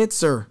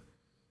 Knizner,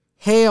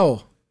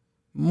 Hale,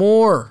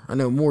 Moore. I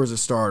know Moore's a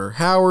starter.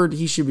 Howard,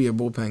 he should be a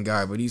bullpen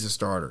guy, but he's a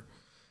starter.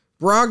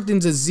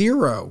 Brogdon's a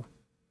 0.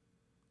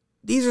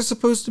 These are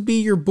supposed to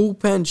be your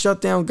bullpen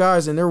shutdown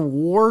guys, and their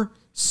war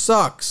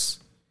sucks.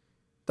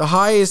 The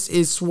highest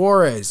is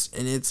Suarez,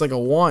 and it's like a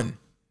 1.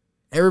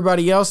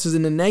 Everybody else is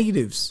in the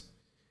negatives.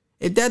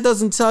 If that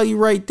doesn't tell you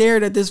right there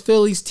that this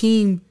Phillies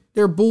team,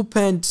 their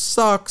bullpen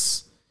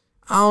sucks,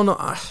 I don't know.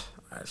 I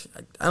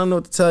don't know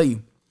what to tell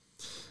you.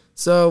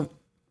 So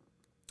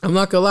I'm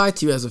not gonna lie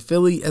to you. As a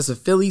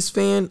Phillies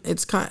fan,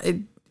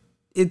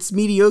 it's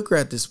mediocre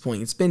at this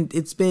point.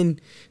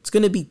 It's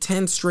gonna be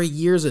 10 straight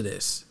years of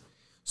this.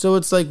 So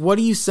it's like, what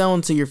are you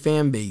selling to your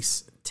fan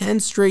base? 10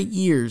 straight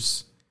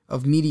years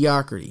of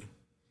mediocrity.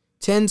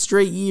 10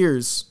 straight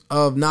years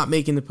of not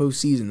making the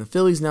postseason. The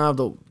Phillies now have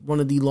one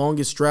of the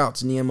longest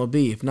droughts in the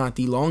MLB, if not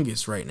the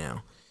longest right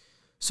now.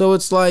 So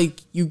it's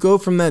like you go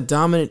from that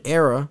dominant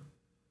era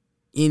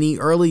in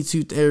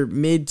the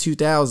mid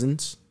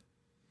 2000s,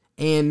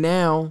 and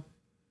now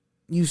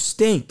you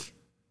stink.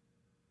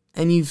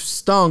 And you've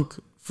stunk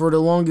for the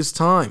longest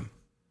time.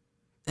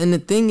 And the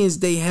thing is,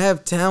 they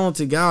have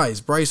talented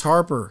guys. Bryce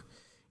Harper,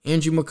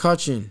 Andrew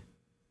McCutchen,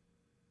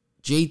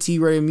 JT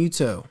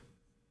Realmuto.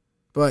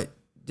 But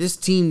this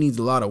team needs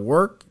a lot of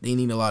work. They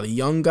need a lot of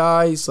young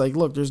guys. Like,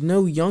 look, there's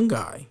no young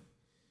guy.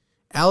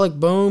 Alec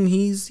Boehm,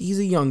 he's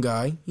a young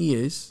guy. He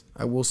is.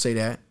 I will say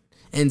that.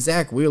 And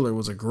Zach Wheeler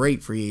was a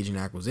great free agent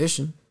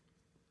acquisition.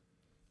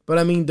 But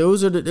I mean,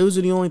 those are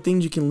the only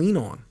things you can lean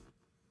on.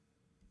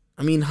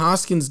 I mean,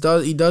 Hoskins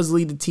does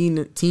lead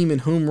the team in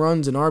home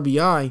runs and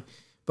RBI,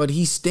 but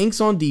he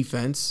stinks on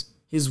defense.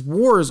 His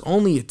WAR is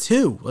only a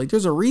 2. Like,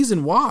 there's a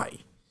reason why.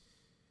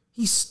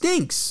 He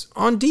stinks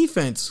on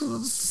defense.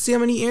 Let's see how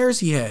many errors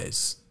he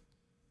has.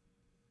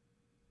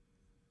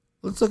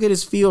 Let's look at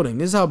his fielding.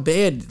 This is how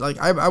bad. Like,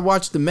 I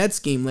watched the Mets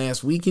game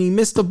last week, and he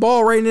missed the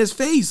ball right in his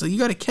face. Like, you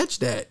got to catch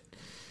that.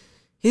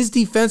 His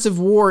defensive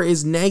WAR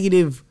is in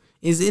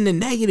the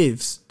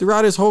negatives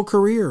throughout his whole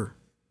career.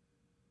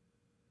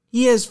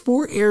 He has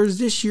 4 errors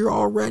this year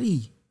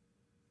already.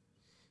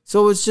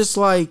 So it's just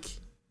like,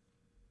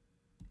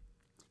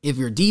 if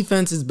your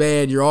defense is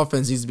bad, your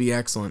offense needs to be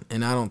excellent,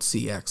 and I don't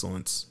see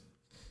excellence.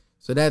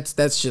 So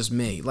that's just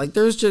me. Like,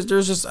 there's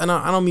just I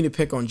don't mean to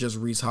pick on just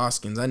Rhys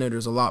Hoskins. I know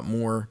there's a lot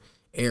more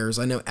errors.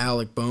 I know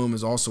Alec Boehm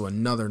is also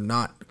another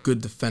not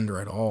good defender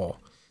at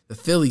all. The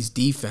Phillies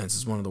defense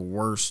is one of the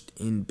worst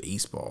in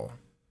baseball,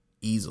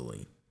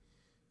 easily.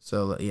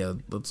 So yeah,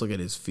 let's look at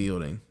his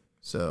fielding.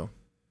 So,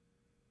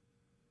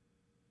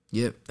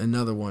 yep,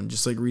 another one,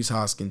 just like Rhys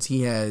Hoskins.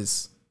 He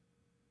has,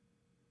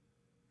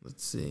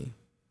 let's see,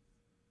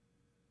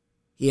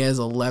 he has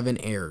 11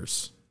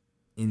 errors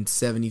in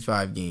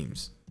 75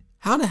 games.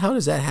 How the hell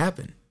does that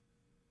happen?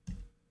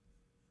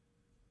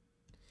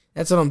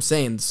 That's what I'm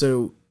saying.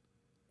 So,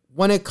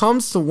 when it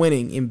comes to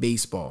winning in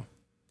baseball,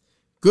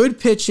 good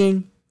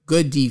pitching,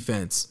 good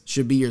defense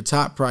should be your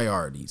top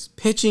priorities.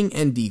 Pitching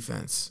and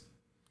defense.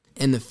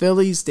 And the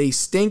Phillies, they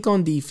stink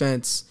on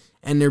defense,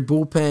 and their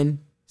bullpen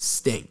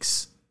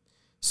stinks.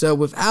 So,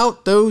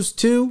 without those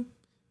two,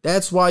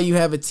 that's why you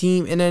have a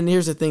team. And then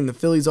here's the thing. The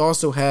Phillies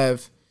also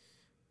have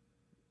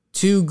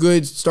 2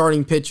 good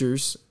starting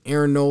pitchers,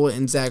 Aaron Nola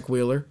and Zach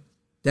Wheeler.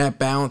 That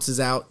balances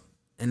out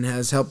and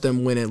has helped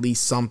them win at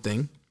least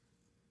something.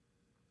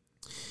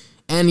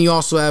 And you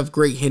also have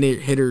great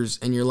hitters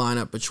in your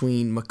lineup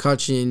between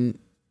McCutchen,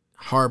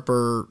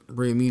 Harper,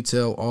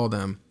 Realmuto, all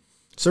them.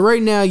 So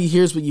right now,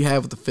 here's what you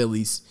have with the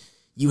Phillies.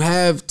 You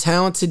have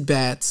talented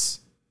bats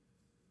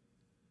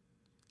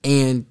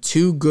and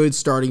 2 good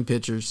starting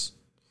pitchers.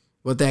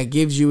 What that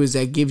gives you is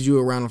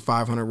around a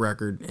 500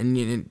 record, and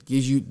it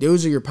gives you,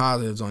 those are your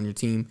positives on your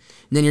team.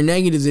 And then your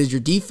negatives is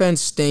your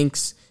defense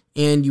stinks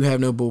and you have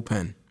no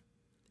bullpen.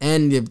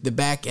 And the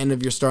back end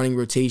of your starting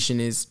rotation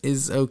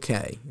is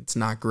okay. It's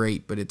not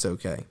great, but it's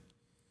okay.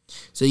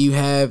 So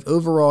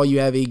overall you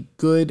have a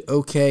good,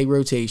 okay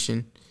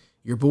rotation.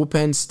 Your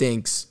bullpen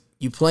stinks.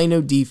 You play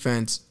no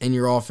defense, and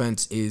your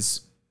offense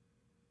is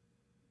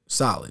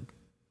solid.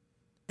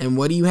 And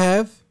what do you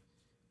have?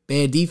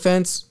 Bad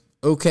defense,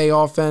 okay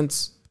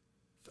offense,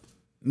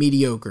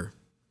 mediocre.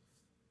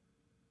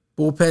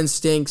 Bullpen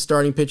stinks,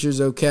 starting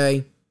pitchers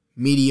okay,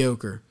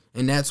 mediocre.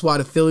 And that's why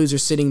the Phillies are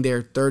sitting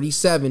there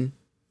 37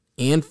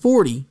 and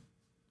 40,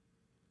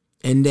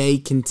 and they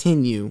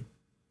continue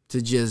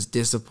to just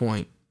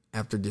disappoint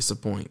after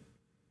disappoint.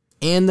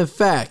 And the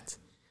fact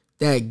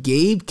that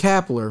Gabe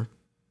Kapler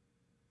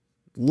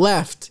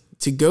left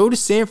to go to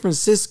San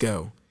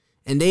Francisco,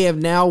 and they have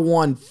now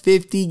won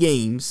 50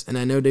 games, and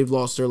I know they've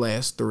lost their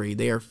last 3.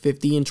 They are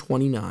 50 and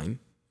 29.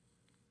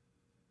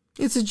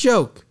 It's a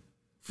joke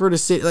for the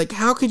city. Like,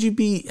 how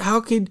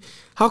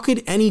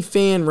could any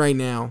fan right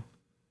now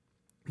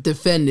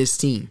defend this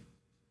team?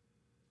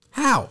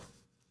 How?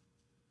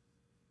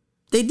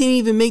 They didn't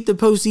even make the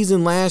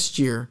postseason last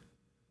year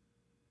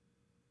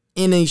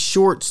in a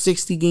short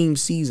 60-game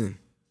season.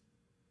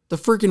 The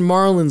freaking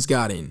Marlins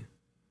got in.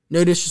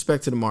 No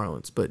disrespect to the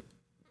Marlins, but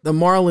the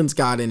Marlins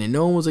got in and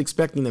no one was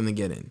expecting them to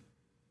get in.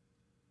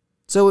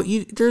 So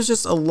there's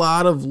just a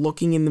lot of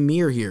looking in the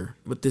mirror here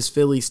with this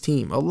Phillies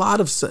team.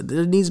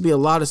 There needs to be a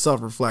lot of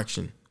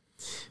self-reflection.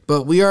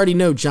 But we already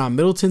know John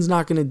Middleton's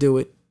not going to do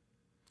it.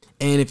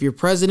 And if your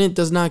president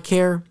does not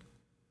care,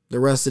 the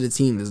rest of the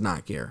team does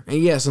not care.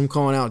 And yes, I'm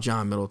calling out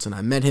John Middleton.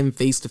 I met him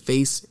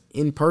face-to-face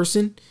in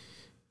person.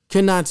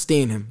 Could not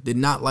stand him. Did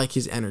not like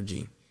his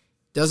energy.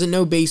 Doesn't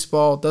know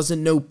baseball.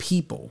 Doesn't know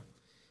people.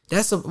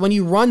 When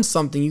you run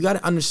something, you got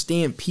to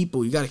understand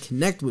people. You got to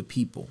connect with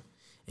people.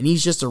 And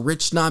he's just a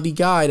rich, snobby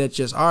guy that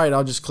just, all right,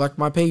 I'll just collect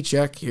my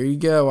paycheck. Here you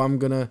go. I'm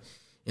going to,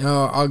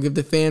 I'll give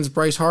the fans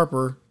Bryce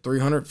Harper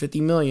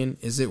 $350 million.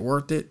 Is it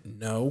worth it?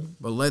 No.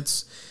 But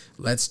let's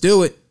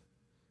do it.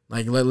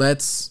 Like,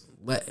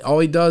 all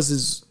he does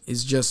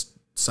is just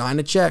sign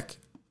a check.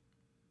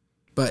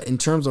 But in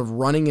terms of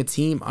running a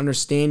team,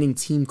 understanding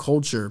team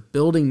culture,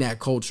 building that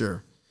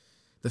culture,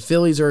 the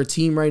Phillies are a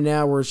team right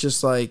now where it's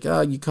just like,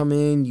 oh, you come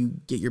in, you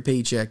get your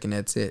paycheck, and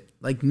that's it.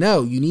 Like,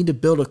 no, you need to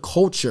build a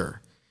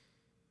culture.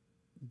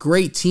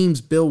 Great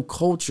teams build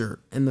culture,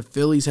 and the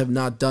Phillies have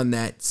not done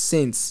that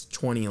since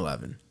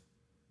 2011.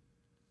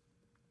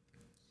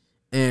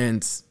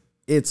 And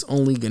it's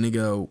only going to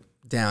go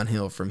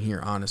downhill from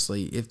here,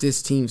 honestly. If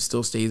this team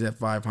still stays at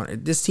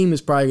 500, this team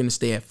is probably going to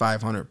stay at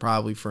 500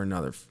 probably for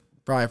another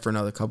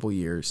couple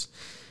years.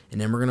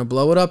 And then we're going to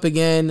blow it up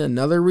again,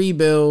 another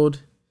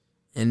rebuild.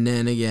 And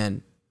then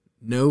again,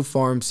 no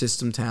farm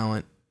system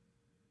talent.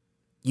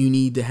 You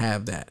need to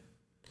have that.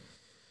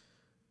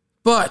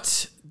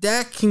 But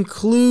that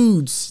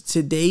concludes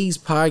today's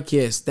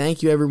podcast.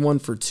 Thank you everyone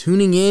for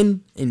tuning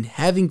in and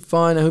having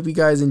fun. I hope you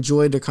guys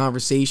enjoyed the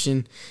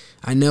conversation.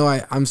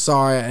 I'm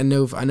sorry. I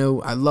know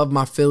I love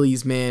my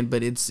Phillies, man,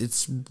 but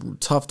it's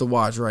tough to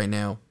watch right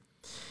now.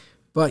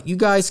 But you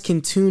guys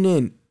can tune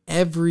in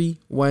every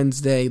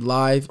Wednesday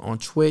live on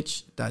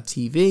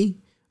twitch.tv.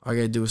 All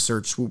you got to do is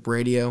search Swoop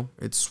Radio.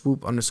 It's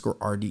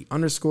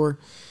swoop_RD_.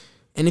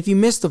 And if you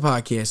missed the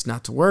podcast,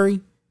 not to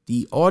worry.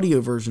 The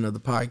audio version of the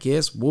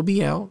podcast will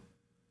be out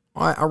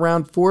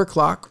around 4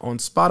 o'clock on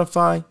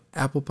Spotify,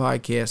 Apple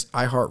Podcasts,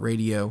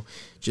 iHeartRadio.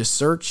 Just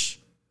search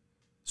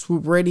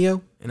Swoop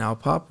Radio and I'll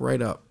pop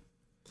right up.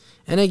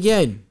 And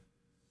again,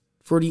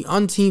 for the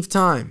umpteenth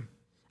time,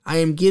 I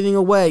am giving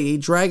away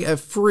a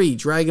free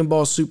Dragon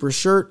Ball Super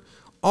shirt.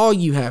 All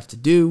you have to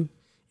do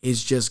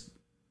is just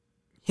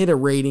hit a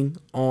rating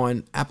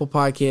on Apple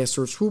Podcasts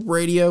or Swoop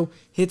Radio,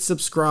 hit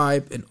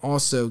subscribe, and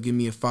also give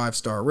me a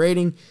 5-star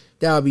rating.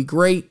 That would be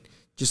great.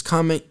 Just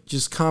comment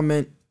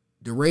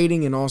the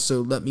rating and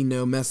also let me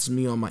know, message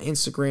me on my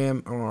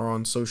Instagram or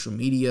on social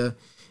media,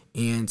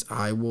 and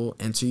I will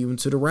enter you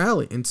into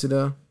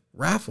the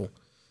raffle.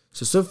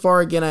 So far,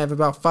 again, I have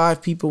about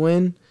 5 people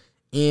in,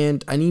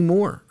 and I need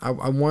more. I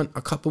want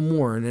a couple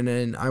more, and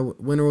then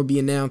winner will be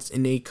announced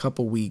in a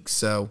couple weeks.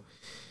 So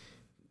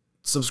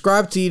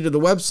subscribe to either the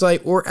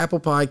website or Apple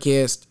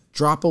Podcast,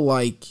 drop a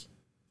like,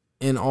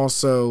 and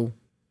also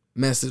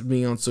message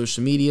me on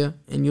social media,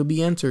 and you'll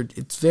be entered.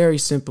 It's very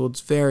simple.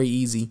 It's very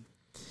easy.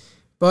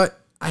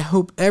 But I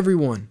hope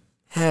everyone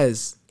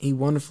has a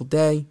wonderful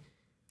day.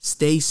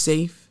 Stay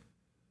safe.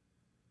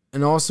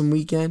 An awesome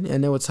weekend. I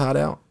know it's hot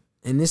out.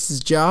 And this is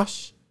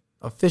Josh,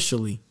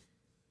 officially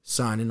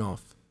signing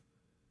off.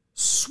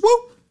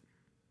 Swoop!